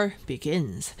war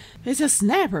begins. It's a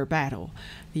sniper battle.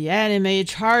 The enemy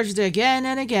charged again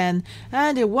and again,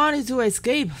 and they wanted to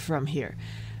escape from here.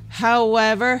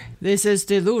 However, this is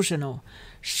delusional.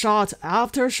 Shot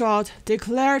after shot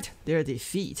declared their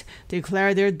defeat,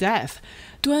 declared their death.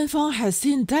 Duanfang has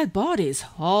seen dead bodies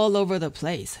all over the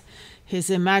place. His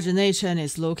imagination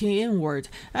is looking inward,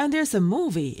 and there's a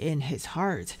movie in his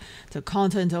heart. The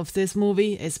content of this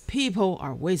movie is people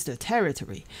are wasted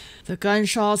territory. The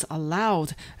gunshots are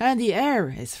loud, and the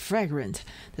air is fragrant.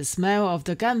 The smell of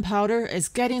the gunpowder is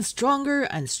getting stronger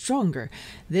and stronger.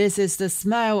 This is the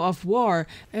smell of war.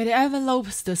 It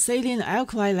envelopes the saline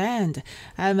alkali land,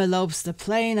 envelopes the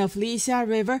plain of Lixia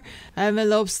River,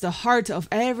 envelopes the heart of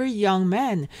every young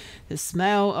man. The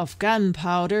smell of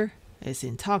gunpowder is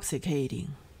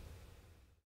intoxicating.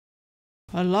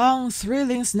 A long,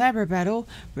 thrilling sniper battle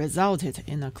resulted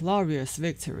in a glorious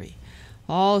victory.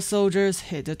 All soldiers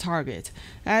hit the target.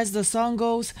 As the song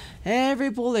goes,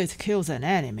 every bullet kills an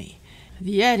enemy.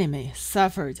 The enemy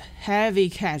suffered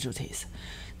heavy casualties.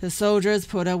 The soldiers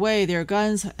put away their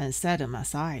guns and set them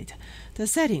aside. The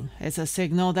setting is a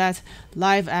signal that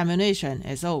live ammunition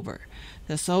is over.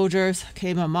 The soldiers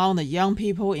came among the young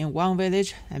people in one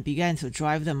village and began to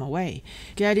drive them away,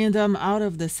 getting them out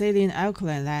of the saline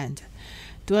alkaline land.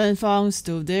 Duanfang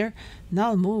stood there,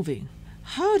 not moving.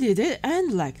 How did it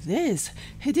end like this?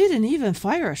 He didn't even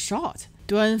fire a shot.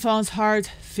 Duanfang's heart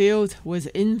filled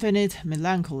with infinite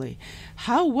melancholy.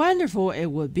 How wonderful it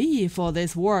would be for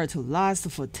this war to last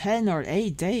for 10 or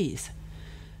 8 days.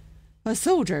 A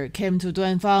soldier came to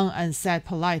Duanfang and said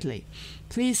politely,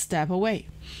 "Please step away."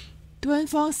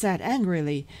 Duanfang said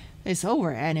angrily, "It's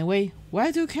over anyway.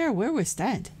 Why do you care where we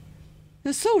stand?"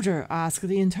 The soldier asked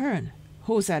in turn,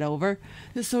 "Who said over?"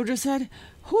 The soldier said,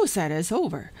 "Who said it's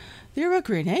over? There are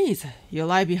grenades. You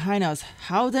lie behind us.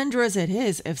 How dangerous it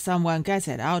is if someone gets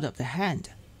it out of the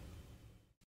hand."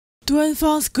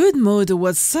 Duanfang's good mood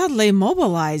was suddenly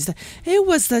mobilized. It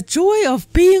was the joy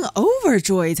of being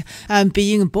overjoyed and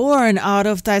being born out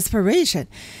of desperation.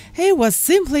 It was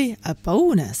simply a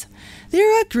bonus.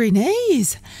 There are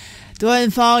grenades.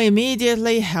 Duanfang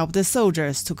immediately helped the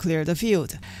soldiers to clear the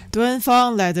field.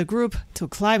 Duanfang led the group to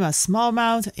climb a small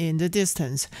mound in the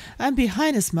distance, and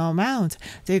behind the small mound,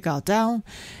 they got down.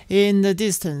 In the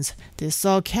distance, they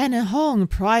saw Cannon Hong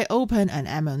pry open an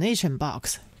ammunition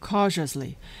box.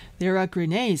 Cautiously, there are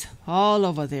grenades all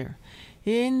over there.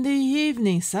 In the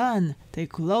evening sun, they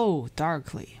glow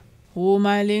darkly. Wu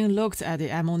Meiling looked at the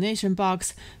ammunition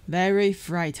box, very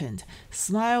frightened,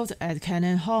 smiled at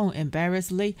Cannon Hong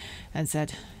embarrassedly, and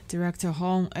said, "Director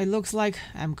Hong, it looks like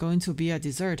I'm going to be a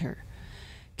deserter."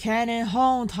 Cannon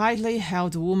Hong tightly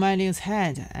held Wu Meiling's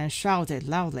hand and shouted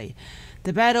loudly,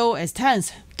 "The battle is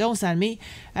tense. Don't send me,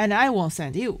 and I won't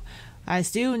send you. I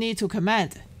still need to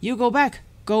command. You go back.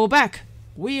 Go back.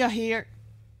 We are here."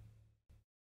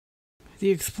 The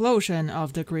explosion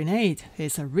of the grenade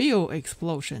is a real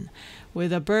explosion.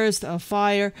 With a burst of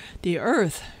fire, the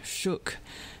earth shook.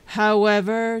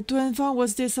 However, Duanfang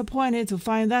was disappointed to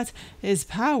find that its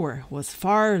power was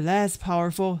far less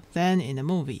powerful than in the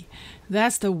movie.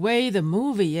 That's the way the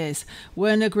movie is.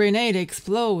 When a grenade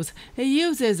explodes, it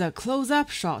uses a close-up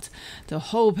shot. The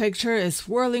whole picture is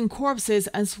swirling corpses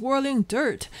and swirling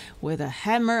dirt, with a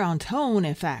hammer-on tone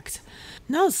effect.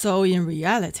 Not so in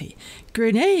reality.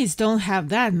 Grenades don't have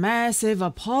that massive,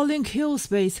 appalling kill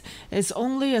space. It's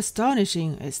only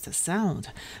astonishing is the sound.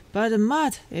 But the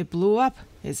mud it blew up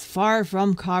is far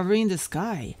from covering the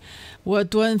sky. What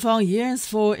Duanfang yearns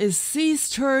for is seas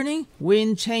turning,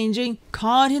 wind changing,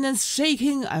 continents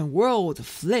shaking, and world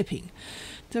flipping.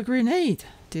 The grenade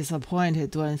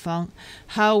disappointed Duanfang.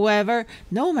 However,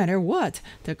 no matter what,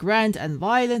 the grand and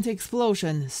violent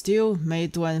explosion still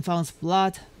made Duanfang's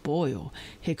blood boil.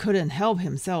 He couldn't help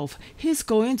himself. He's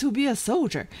going to be a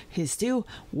soldier. He still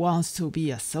wants to be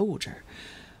a soldier.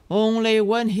 Only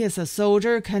when he is a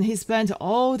soldier can he spend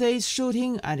all day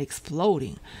shooting and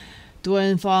exploding.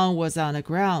 Duanfang was on the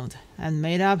ground and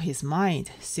made up his mind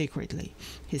secretly.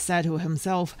 He said to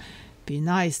himself, "Be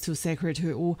nice to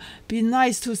Secretary Wu. Be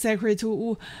nice to Secretary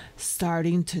Wu.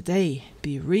 Starting today,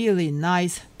 be really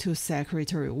nice to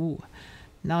Secretary Wu.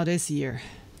 Not this year,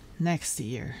 next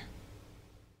year."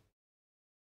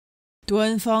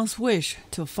 Duanfang's wish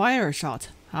to fire a shot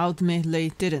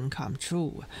ultimately didn't come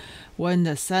true. When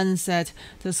the sun set,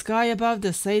 the sky above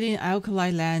the sailing alkali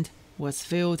land was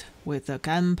filled with the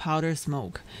gunpowder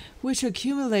smoke, which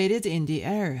accumulated in the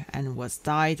air and was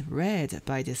dyed red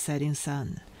by the setting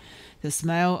sun. The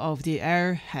smell of the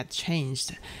air had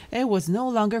changed. It was no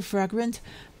longer fragrant,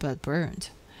 but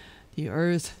burnt. The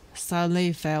earth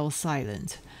suddenly fell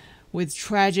silent, with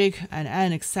tragic and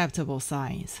unacceptable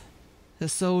signs. The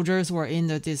soldiers were in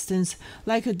the distance,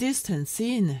 like a distant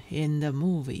scene in the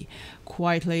movie,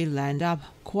 quietly lined up,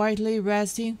 quietly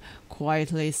resting,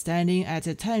 quietly standing at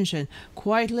attention,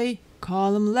 quietly,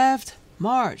 column left,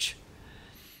 march.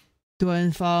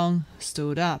 Duanfang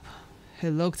stood up. He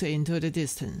looked into the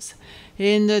distance.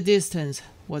 In the distance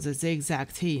was a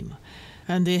zigzag team,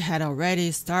 and they had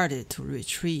already started to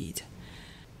retreat.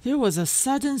 There was a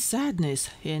sudden sadness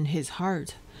in his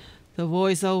heart. The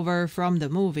voiceover from the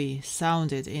movie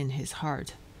sounded in his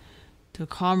heart. The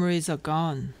comrades are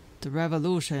gone. The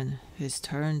revolution is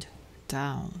turned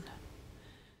down.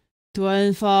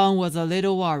 Duanfang was a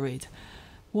little worried.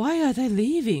 Why are they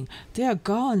leaving? They are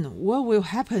gone. What will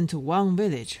happen to one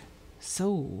village? So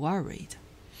worried.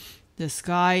 The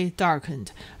sky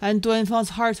darkened, and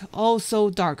Duanfang's heart also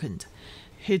darkened.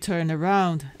 He turned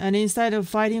around, and instead of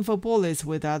fighting for bullets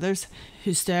with others,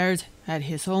 he stared at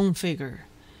his own figure.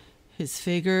 His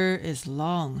figure is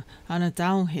long on a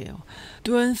downhill.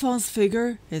 Duanfang's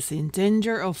figure is in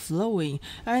danger of flowing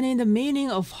and in the meaning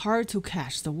of hard to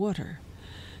catch the water.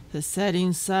 The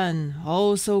setting sun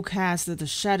also cast the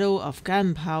shadow of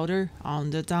gunpowder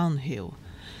on the downhill.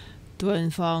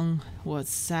 Duanfang was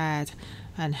sad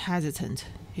and hesitant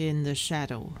in the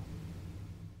shadow.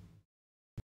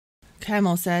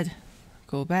 Camel said,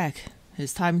 "Go back.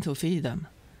 It's time to feed them."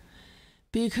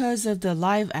 Because of the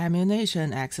live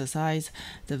ammunition exercise,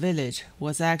 the village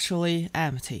was actually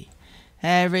empty.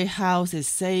 Every house is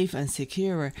safe and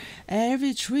secure.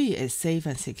 Every tree is safe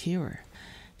and secure.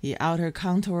 The outer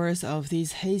contours of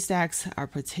these haystacks are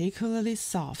particularly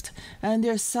soft, and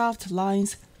their soft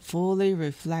lines fully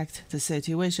reflect the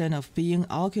situation of being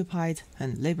occupied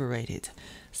and liberated,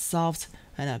 soft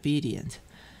and obedient.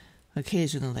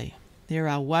 Occasionally, there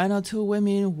are 1 or 2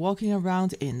 women walking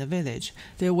around in the village.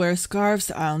 They wear scarves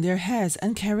on their heads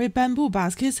and carry bamboo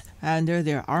baskets under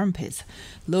their armpits,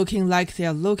 looking like they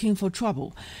are looking for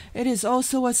trouble. It is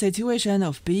also a situation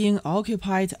of being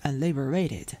occupied and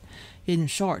liberated. In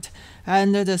short,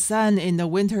 under the sun in the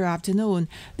winter afternoon,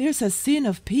 there's a scene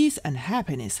of peace and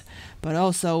happiness, but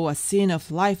also a scene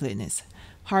of liveliness.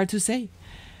 Hard to say.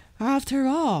 After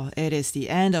all, it is the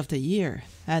end of the year,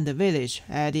 and the village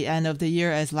at the end of the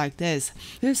year is like this.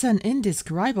 There's an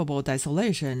indescribable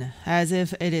desolation, as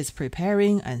if it is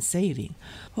preparing and saving.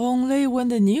 Only when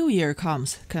the new year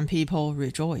comes can people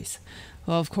rejoice.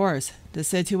 Of course, the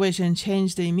situation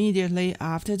changed immediately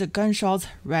after the gunshots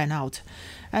ran out,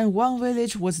 and one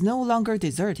village was no longer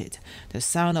deserted. The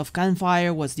sound of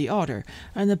gunfire was the order,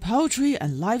 and the poultry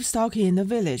and livestock in the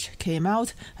village came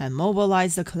out and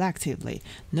mobilized collectively,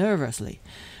 nervously.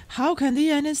 How can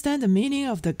they understand the meaning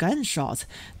of the gunshots?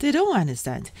 They don't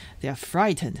understand. They are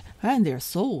frightened, and their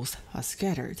souls are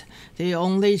scattered. They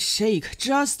only shake,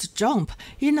 just jump.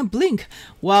 In a blink,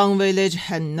 one village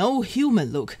had no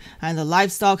human look, and the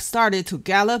livestock started to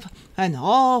gallop, and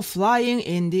all flying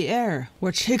in the air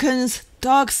were chickens,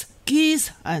 ducks,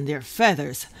 geese, and their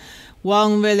feathers.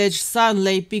 One village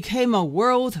suddenly became a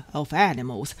world of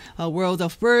animals, a world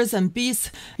of birds and beasts.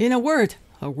 In a word,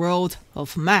 a world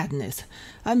of madness,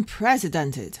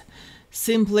 unprecedented,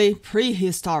 simply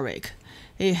prehistoric.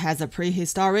 It has a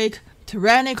prehistoric,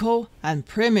 tyrannical, and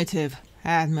primitive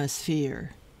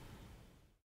atmosphere.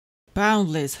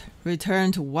 Boundless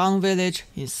returned to one village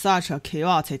in such a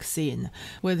chaotic scene,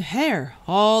 with hair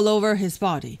all over his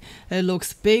body. It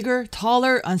looks bigger,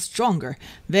 taller, and stronger,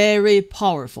 very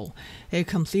powerful. It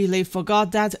completely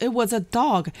forgot that it was a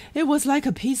dog. It was like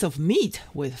a piece of meat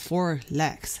with 4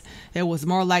 legs. It was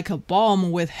more like a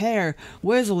bomb with hair,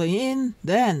 whistling in,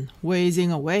 then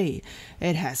whizzing away.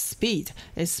 It has speed.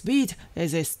 Its speed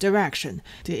is its direction.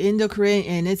 The endocrine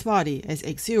in its body is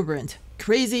exuberant,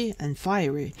 crazy and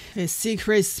fiery. Its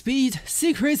secret speed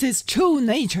secrets its true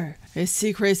nature. It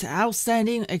secrets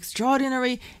outstanding,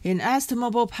 extraordinary,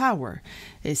 inestimable power.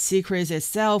 It secrets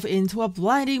itself into a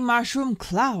blinding mushroom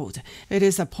cloud. It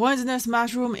is a poisonous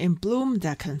mushroom in bloom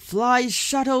that can fly,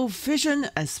 shuttle, fission,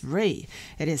 and spray.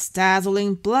 It is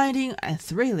dazzling, blinding, and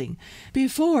thrilling.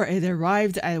 Before it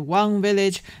arrived at one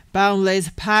village, Boundless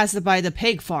passed by the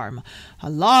pig farm. A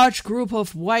large group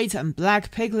of white and black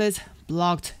piglets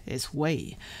blocked its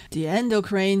way. The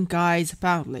endocrine guides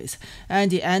Boundless, and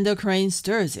the endocrine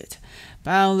stirs it.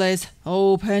 Boundless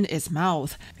opened its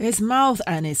mouth. Its mouth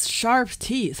and its sharp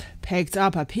teeth picked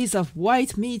up a piece of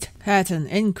white meat at an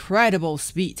incredible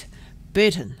speed,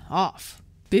 bitten off.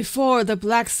 Before the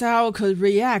black sow could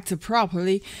react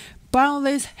properly,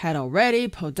 Boundless had already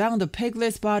pulled down the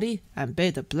piglet's body and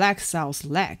bit the black sow's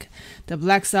leg. The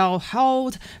black sow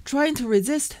howled, trying to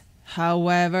resist.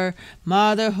 However,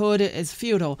 motherhood is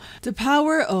futile. The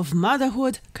power of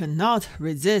motherhood cannot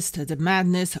resist the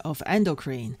madness of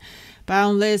endocrine.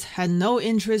 Boundless had no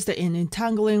interest in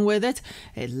entangling with it.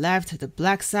 It left the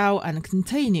black sow and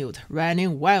continued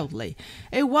running wildly.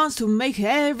 It wants to make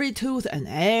every tooth and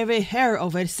every hair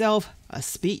of itself a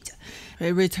speed.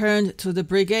 It returned to the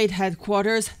brigade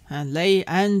headquarters and lay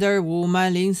under Wu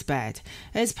Manling's bed.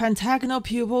 Its pentagonal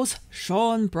pupils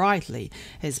shone brightly.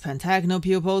 Its pentagonal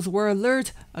pupils were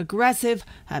alert, aggressive,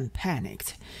 and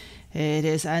panicked. It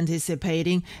is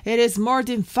anticipating. It is more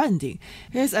defending.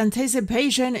 Its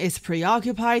anticipation is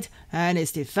preoccupied, and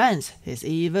its defense is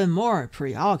even more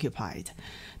preoccupied.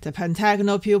 The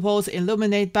pentagonal pupils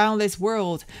illuminate Boundless'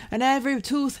 world, and every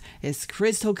tooth is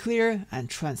crystal clear and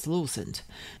translucent.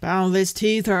 Boundless'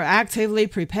 teeth are actively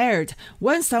prepared.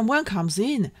 When someone comes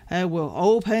in, it will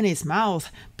open its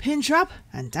mouth, pinch up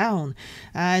and down,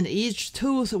 and each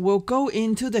tooth will go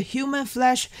into the human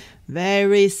flesh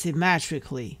very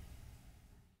symmetrically.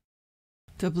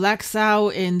 The black sow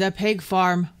in the pig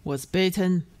farm was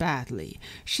bitten badly.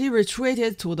 She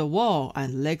retreated to the wall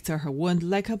and licked her wound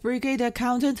like a brigade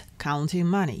accountant counting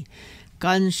money.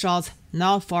 Gunshots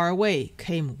not far away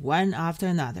came one after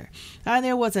another, and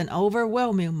there was an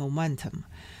overwhelming momentum.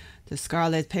 The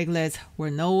scarlet piglets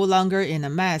were no longer in a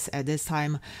mess at this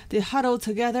time. They huddled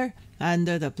together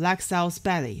under the black sow's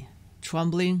belly,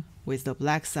 trembling with the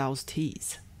black sow's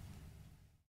teeth.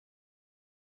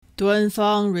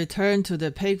 Duanfang returned to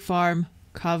the pig farm,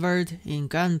 covered in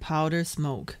gunpowder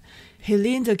smoke. He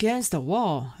leaned against the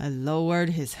wall and lowered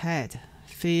his head,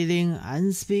 feeling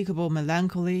unspeakable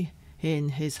melancholy in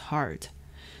his heart,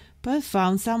 but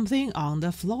found something on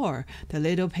the floor, the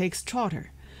little pig's trotter.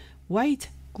 White,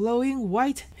 glowing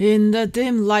white in the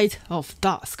dim light of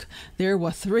dusk. There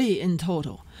were 3 in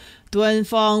total.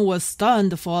 Duanfang was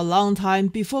stunned for a long time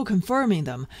before confirming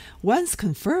them. Once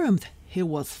confirmed, he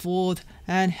was fooled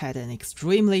and had an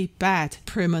extremely bad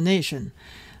premonition.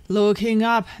 Looking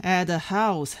up at the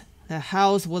house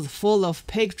was full of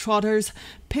pig trotters,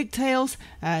 pigtails,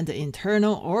 and the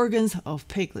internal organs of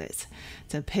piglets.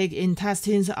 The pig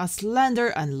intestines are slender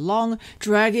and long,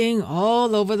 dragging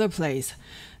all over the place.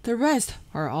 The rest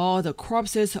are all the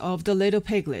corpses of the little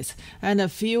piglets, and a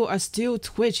few are still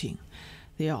twitching.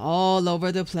 They are all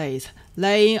over the place,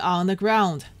 laying on the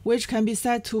ground, which can be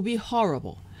said to be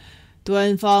horrible.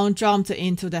 Duanfang jumped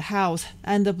into the house,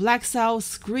 and the black sow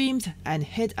screamed and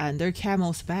hid under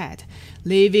Camel's bed,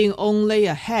 leaving only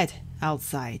a head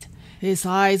outside. His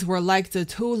eyes were like the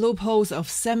 2 loopholes of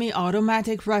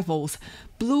semi-automatic rifles,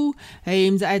 blue,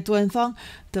 aimed at Duanfang.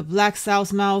 The black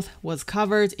sow's mouth was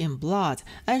covered in blood,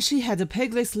 and she had a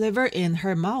piglet's liver in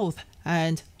her mouth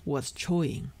and was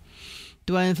chewing.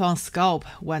 Duanfang's scalp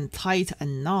went tight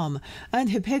and numb,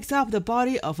 and he picked up the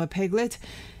body of a piglet.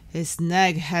 His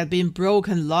neck had been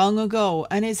broken long ago,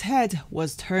 and his head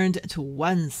was turned to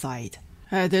one side.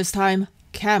 At this time,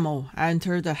 Camel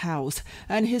entered the house,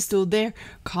 and he stood there,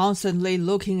 constantly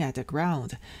looking at the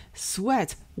ground.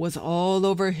 Sweat was all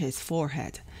over his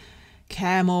forehead.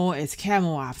 Camel is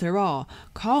Camel after all,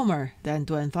 calmer than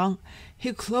Duanfang.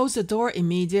 He closed the door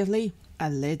immediately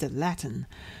and lit the lantern.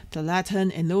 The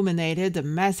lantern illuminated the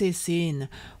messy scene.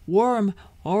 Warm,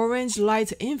 orange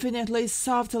light infinitely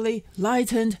softly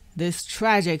lightened this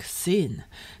tragic scene.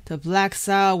 The black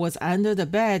sow was under the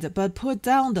bed, but put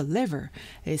down the liver.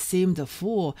 It seemed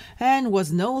full, and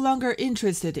was no longer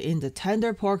interested in the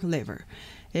tender pork liver.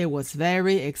 It was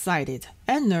very excited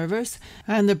and nervous,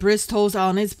 and the bristles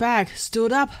on its back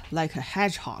stood up like a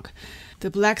hedgehog. The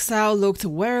black sow looked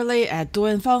warily at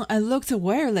Duanfang and looked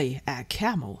warily at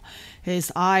Camel.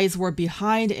 His eyes were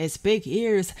behind its big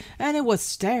ears, and it was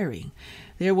staring.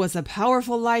 There was a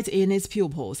powerful light in its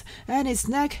pupils, and its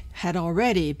neck had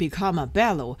already become a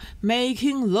bellow,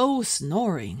 making low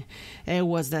snoring. It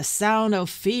was the sound of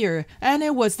fear, and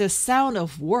it was the sound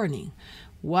of warning,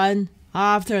 one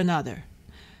after another.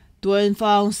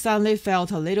 Duanfang suddenly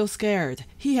felt a little scared.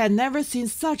 He had never seen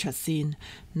such a scene,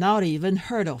 not even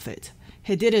heard of it.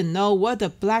 He didn't know what the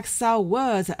black sow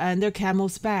was under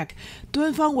Camel's back.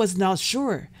 Duanfang was not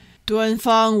sure.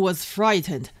 Duanfang was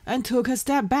frightened and took a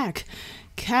step back.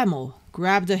 Camel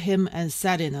grabbed him and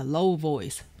said in a low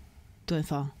voice,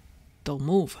 "Duanfang, don't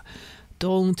move.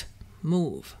 Don't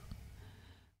move."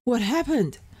 "What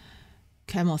happened?"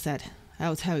 Camel said,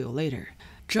 "I'll tell you later.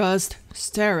 Just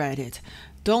stare at it.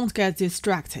 Don't get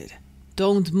distracted.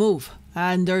 Don't move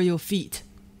under your feet."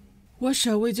 "What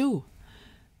shall we do?"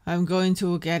 "I'm going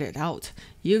to get it out.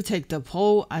 You take the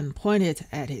pole and point it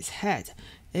at its head.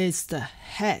 It's the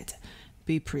head.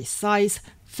 Be precise,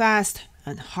 fast,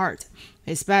 and hard.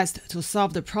 It's best to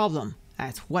solve the problem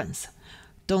at once.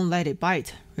 Don't let it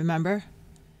bite, remember?"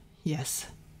 "Yes."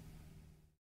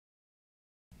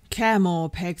 Camel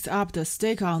picked up the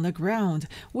stick on the ground,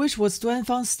 which was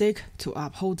Duanfang's stick to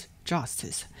uphold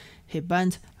justice. He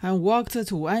bent and walked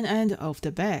to one end of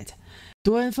the bed.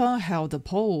 Duanfang held the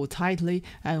pole tightly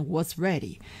and was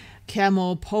ready.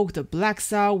 Camel poked the black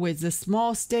sow with the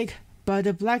small stick, but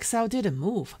the black sow didn't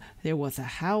move. There was a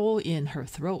howl in her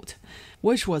throat,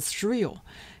 which was shrill.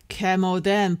 Camel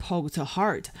then poked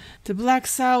hard. The black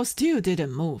sow still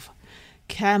didn't move.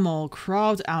 Camel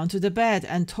crawled onto the bed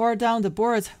and tore down the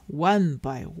boards one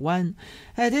by one.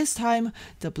 At this time,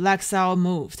 the black sow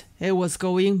moved. It was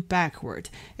going backward.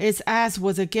 Its ass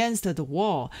was against the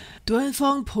wall.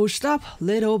 Duanfang pushed up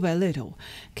little by little.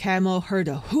 Camel heard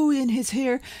a hoo in his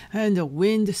hair, and the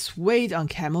wind swayed on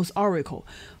Camel's auricle,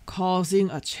 causing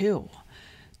a chill.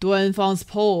 Duanfang's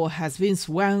pole has been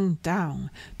swung down.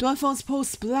 Duanfang's pole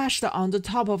splashed on the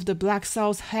top of the black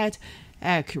sow's head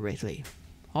accurately.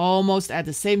 Almost at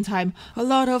the same time, a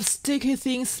lot of sticky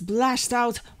things splashed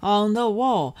out on the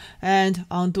wall and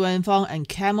on Duanfang and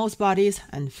Camel's bodies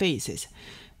and faces.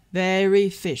 Very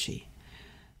fishy.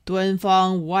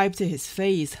 Duanfang wiped his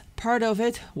face. Part of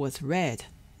it was red.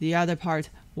 The other part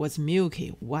was milky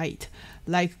white,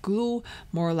 like glue,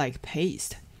 more like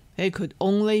paste. It could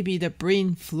only be the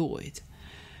brain fluid.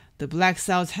 The black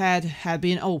sow's head had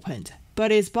been opened,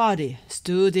 but its body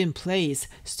stood in place,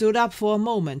 stood up for a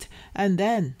moment, and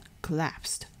then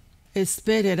collapsed. It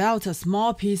spitted out a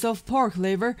small piece of pork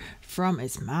liver from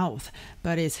its mouth,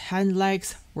 but its hind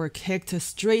legs were kicked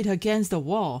straight against the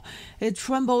wall. It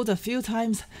trembled a few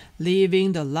times,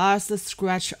 leaving the last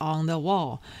scratch on the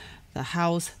wall. The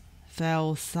house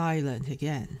fell silent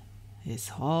again.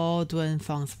 It's all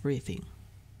Duanfang's breathing.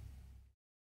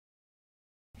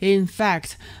 In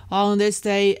fact, on this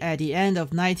day at the end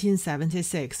of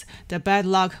 1976, the bad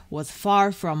luck was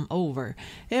far from over.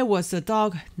 It was the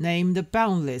dog named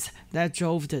Boundless that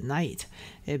drove the night.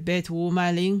 It bit Wu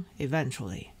Meiling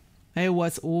eventually. It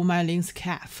was Wu Meiling's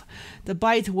calf. The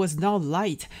bite was not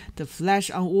light. The flesh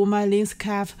on Wu Meiling's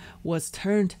calf was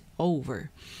turned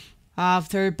over.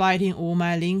 After biting Wu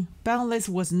Meiling, Boundless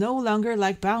was no longer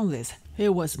like Boundless.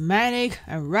 It was manic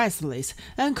and restless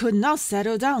and could not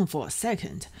settle down for a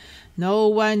second. No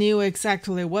one knew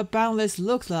exactly what Boundless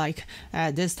looked like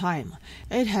at this time.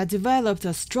 It had developed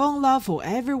a strong love for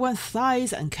everyone's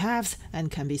thighs and calves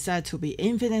and can be said to be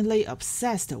infinitely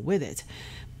obsessed with it,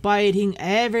 biting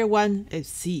everyone it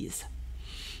sees.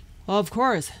 Of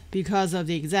course, because of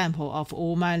the example of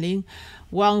Wu Meiling,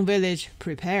 Wang Village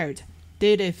prepared,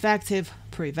 did effective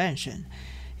prevention.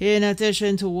 In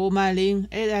addition to Wu Meiling,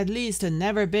 it at least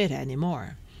never bit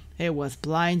anymore. It was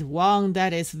Blind Wang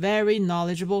that is very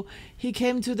knowledgeable. He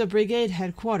came to the brigade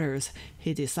headquarters.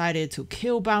 He decided to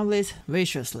kill Boundless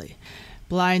viciously.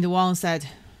 Blind Wang said,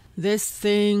 "This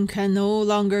thing can no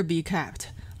longer be kept.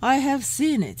 I have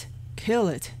seen it. Kill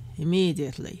it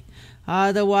immediately.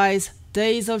 Otherwise,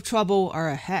 days of trouble are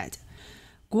ahead."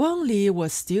 Guangli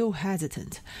was still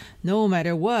hesitant. No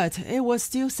matter what, it was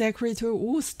still Secretary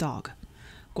Wu's dog.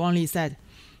 Guangli said,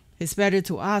 "It's better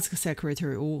to ask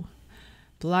Secretary Wu."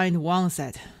 Blind Wang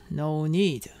said, "No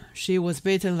need. She was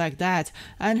bitten like that,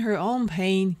 and her own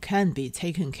pain can be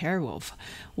taken care of.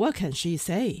 What can she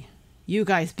say? You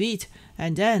guys beat,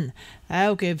 and then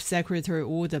I'll give Secretary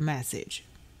Wu the message."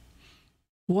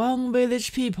 Wang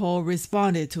Village people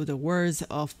responded to the words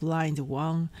of Blind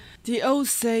Wang. The old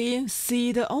saying,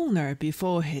 "See the owner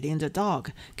before hitting the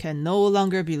dog," can no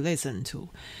longer be listened to.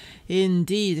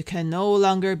 Indeed, can no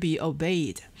longer be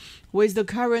obeyed. With the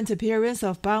current appearance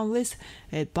of Boundless,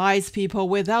 it bites people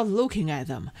without looking at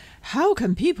them. How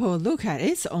can people look at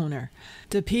its owner?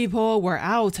 The people were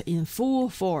out in full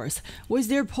force, with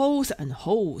their poles and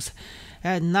hoes.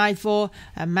 At nightfall,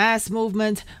 a mass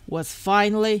movement was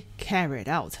finally carried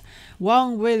out.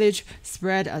 Wang Village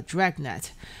spread a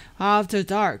dragnet. After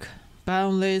dark,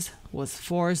 Boundless was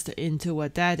forced into a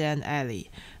dead-end alley,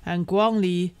 and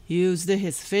Guangli used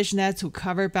his fishnet to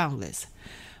cover Boundless.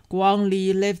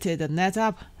 Guangli lifted the net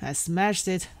up and smashed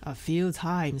it a few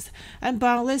times, and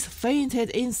Boundless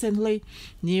fainted instantly,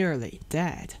 nearly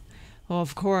dead.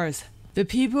 Of course, the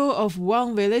people of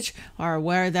Wang Village are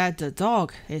aware that the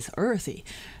dog is earthy,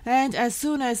 and as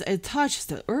soon as it touched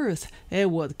the earth, it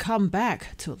would come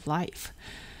back to life.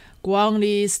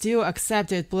 Guangli still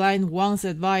accepted Blind Wang's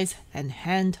advice and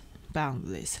hanged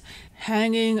Boundless,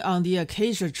 hanging on the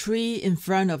acacia tree in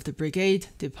front of the brigade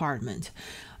department.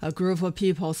 A group of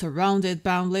people surrounded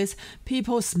Boundless.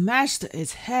 People smashed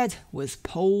its head with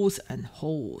poles and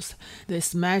holes. They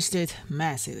smashed it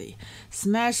massively,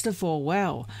 smashed for a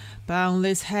while.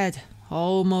 Boundless' head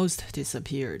almost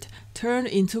disappeared, turned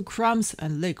into crumbs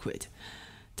and liquid.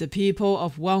 The people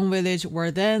of Wang Village were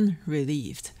then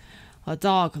relieved. A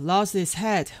dog lost its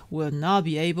head will not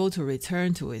be able to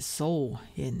return to its soul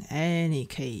in any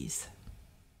case.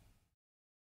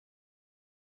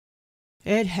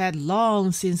 It had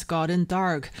long since gotten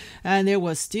dark, and there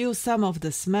was still some of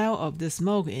the smell of the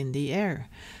smoke in the air.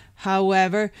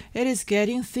 However, it is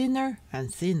getting thinner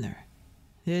and thinner.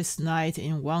 This night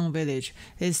in Wang Village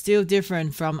is still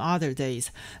different from other days,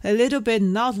 a little bit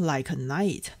not like a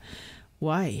night.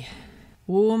 Why?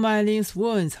 Wu Meiling's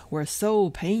wounds were so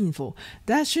painful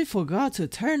that she forgot to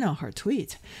turn on her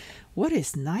tweet. What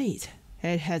is night?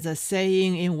 It has a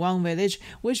saying in Wang Village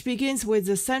which begins with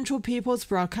the Central People's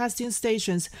Broadcasting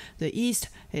Stations, the East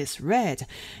is red,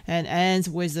 and ends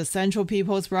with the Central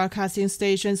People's Broadcasting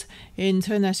Stations,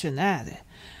 Internationale.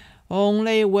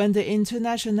 Only when the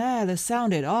Internationale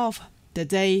sounded off, the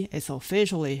day is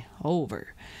officially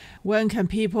over. When can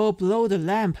people blow the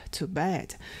lamp to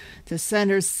bed? The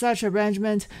center's such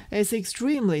arrangement is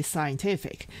extremely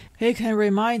scientific. It can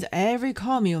remind every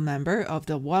commune member of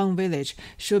the Wang Village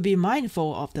should be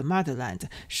mindful of the motherland,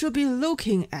 should be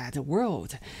looking at the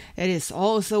world. It is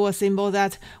also a symbol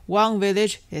that Wang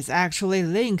Village is actually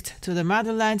linked to the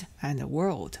motherland and the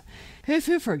world. If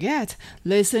you forget,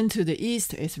 listen to the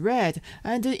East is red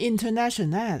and the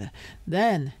Internationale,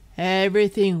 then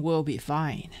everything will be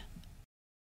fine.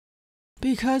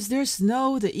 Because there's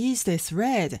no the East is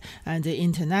red and the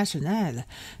Internationale.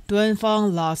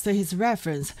 Duanfang lost his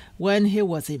reference when he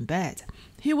was in bed.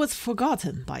 He was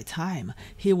forgotten by time,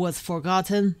 he was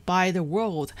forgotten by the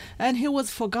world, and he was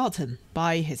forgotten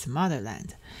by his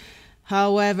motherland.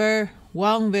 However,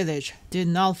 one village did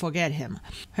not forget him.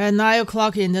 At 9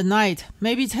 o'clock in the night,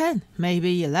 maybe 10,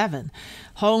 maybe 11,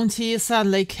 Hong Ti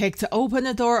suddenly kicked open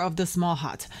the door of the small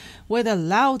hut. With a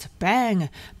loud bang,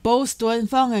 both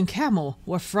Duanfang and Camel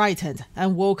were frightened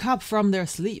and woke up from their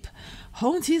sleep.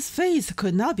 Hong Ti's face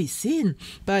could not be seen,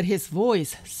 but his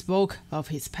voice spoke of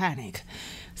his panic.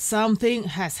 Something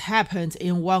has happened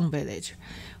in one village.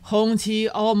 Hong Ti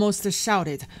almost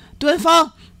shouted,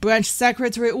 "Duanfang, Branch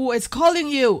Secretary Wu is calling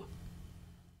you!"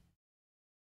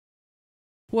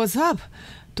 "What's up?"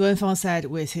 Duanfang said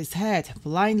with his head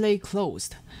blindly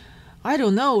closed. "I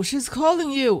don't know, she's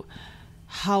calling you."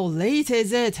 "How late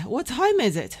is it? What time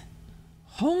is it?"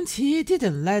 Hong Ti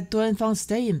didn't let Duanfang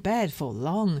stay in bed for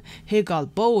long. He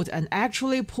got bold and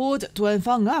actually pulled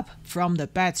Duanfang up from the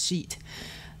bed sheet.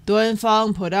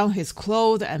 Duanfang put on his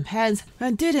clothes and pants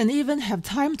and didn't even have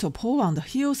time to pull on the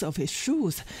heels of his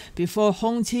shoes before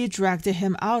Hong Ti dragged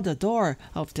him out the door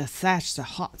of the thatched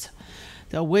hut.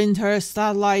 The winter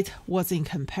starlight was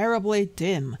incomparably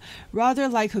dim, rather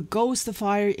like a ghost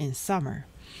fire in summer.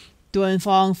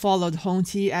 Duanfang followed Hong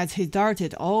Ti as he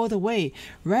darted all the way,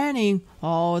 running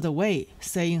all the way,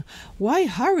 saying, "Why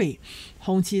hurry?"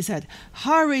 Hong Ti said,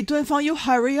 "Hurry, Duanfang, you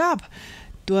hurry up."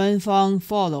 Duanfang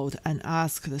followed and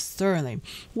asked sternly,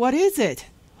 "What is it?"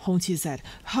 Hong Ti said,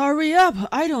 "Hurry up,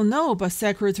 I don't know, but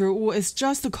Secretary Wu is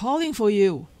just calling for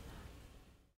you."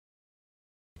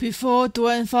 Before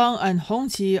Duanfang and Hong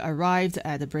Ti arrived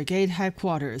at the brigade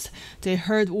headquarters, they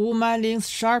heard Wu Manling's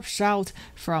sharp shout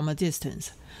from a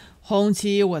distance. Hong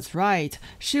Ti was right.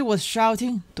 She was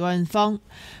shouting Duanfang.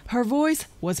 Her voice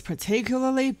was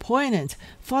particularly poignant,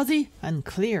 fuzzy, and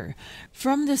clear.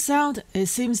 From the sound, it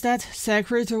seems that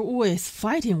Secretary Wu is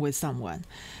fighting with someone.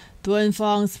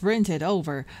 Duanfang sprinted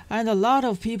over, and a lot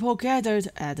of people gathered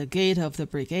at the gate of the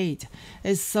brigade.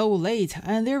 It's so late,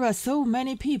 and there are so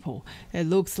many people. It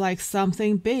looks like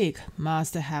something big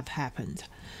must have happened.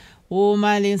 Wu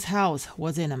Manling's house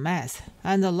was in a mess,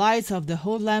 and the lights of the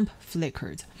hall lamp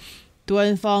flickered.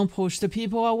 Duanfang pushed the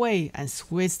people away and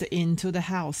squeezed into the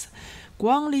house.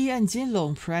 Guangli and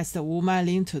Jinlong pressed Wu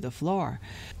Manling to the floor.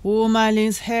 Wu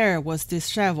Manling's hair was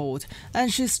disheveled,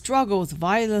 and she struggled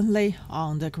violently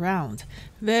on the ground,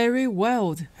 very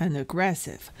wild and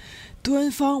aggressive.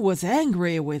 Duanfang was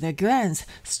angry with a glance,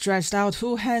 stretched out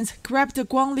 2 hands, grabbed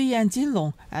Guangli and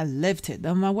Jinlong, and lifted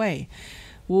them away.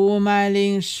 Wu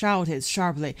Manling shouted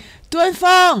sharply,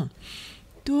 "Duanfang!"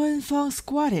 Duanfang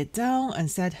squatted down and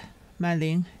said,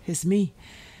 "Manling, it's me."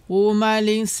 Wu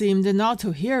Manling seemed not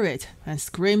to hear it and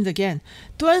screamed again,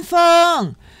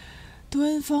 "Duanfang!"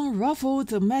 Duanfang ruffled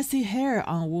the messy hair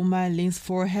on Wu Manling's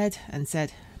forehead and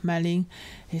said, "Manling,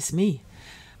 it's me."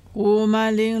 Wu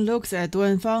Manling looked at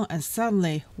Duanfang and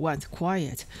suddenly went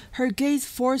quiet. Her gaze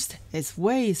forced its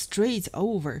way straight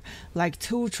over, like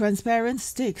 2 transparent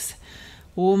sticks.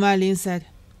 Wu Manling said,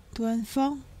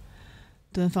 "Duanfang?"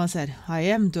 Duanfang said, "I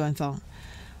am Duanfang."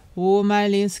 Wu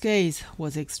Manling's gaze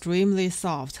was extremely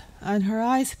soft, and her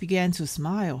eyes began to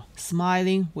smile,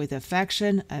 smiling with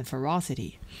affection and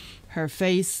ferocity. Her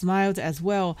face smiled as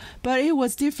well, but it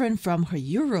was different from her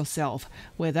usual self,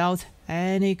 without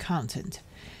any content.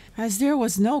 As there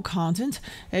was no content,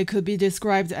 it could be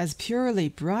described as purely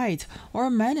bright or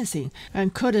menacing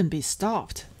and couldn't be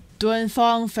stopped.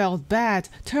 Duanfang felt bad,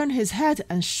 turned his head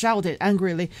and shouted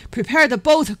angrily, "Prepare the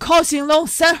boat! Call Xinglong!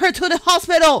 Send her to the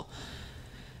hospital!"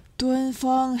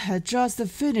 Duanfang had just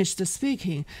finished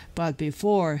speaking, but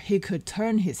before he could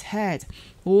turn his head,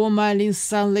 Wu Manling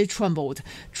suddenly trembled,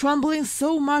 trembling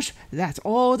so much that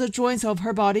all the joints of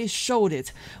her body showed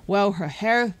it, while her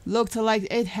hair looked like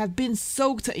it had been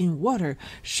soaked in water,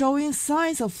 showing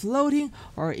signs of floating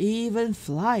or even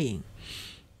flying.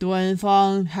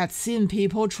 Duanfang had seen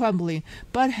people trembling,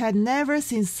 but had never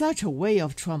seen such a way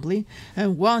of trembling,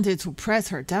 and wanted to press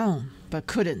her down, but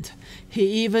couldn't. He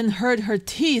even heard her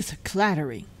teeth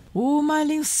clattering. Wu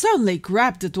Manling suddenly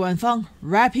grabbed Duanfang,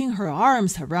 wrapping her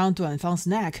arms around Duanfang's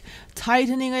neck,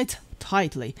 tightening it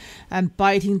tightly, and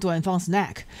biting Duanfang's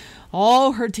neck.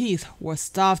 All her teeth were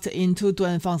stuffed into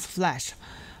Duanfang's flesh.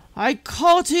 "I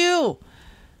caught you!"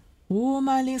 Wu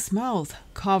Manling's mouth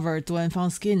covered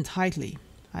Duanfang's skin tightly,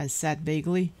 and said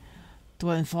vaguely,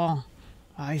 "Duanfang,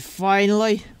 I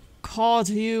finally caught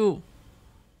you."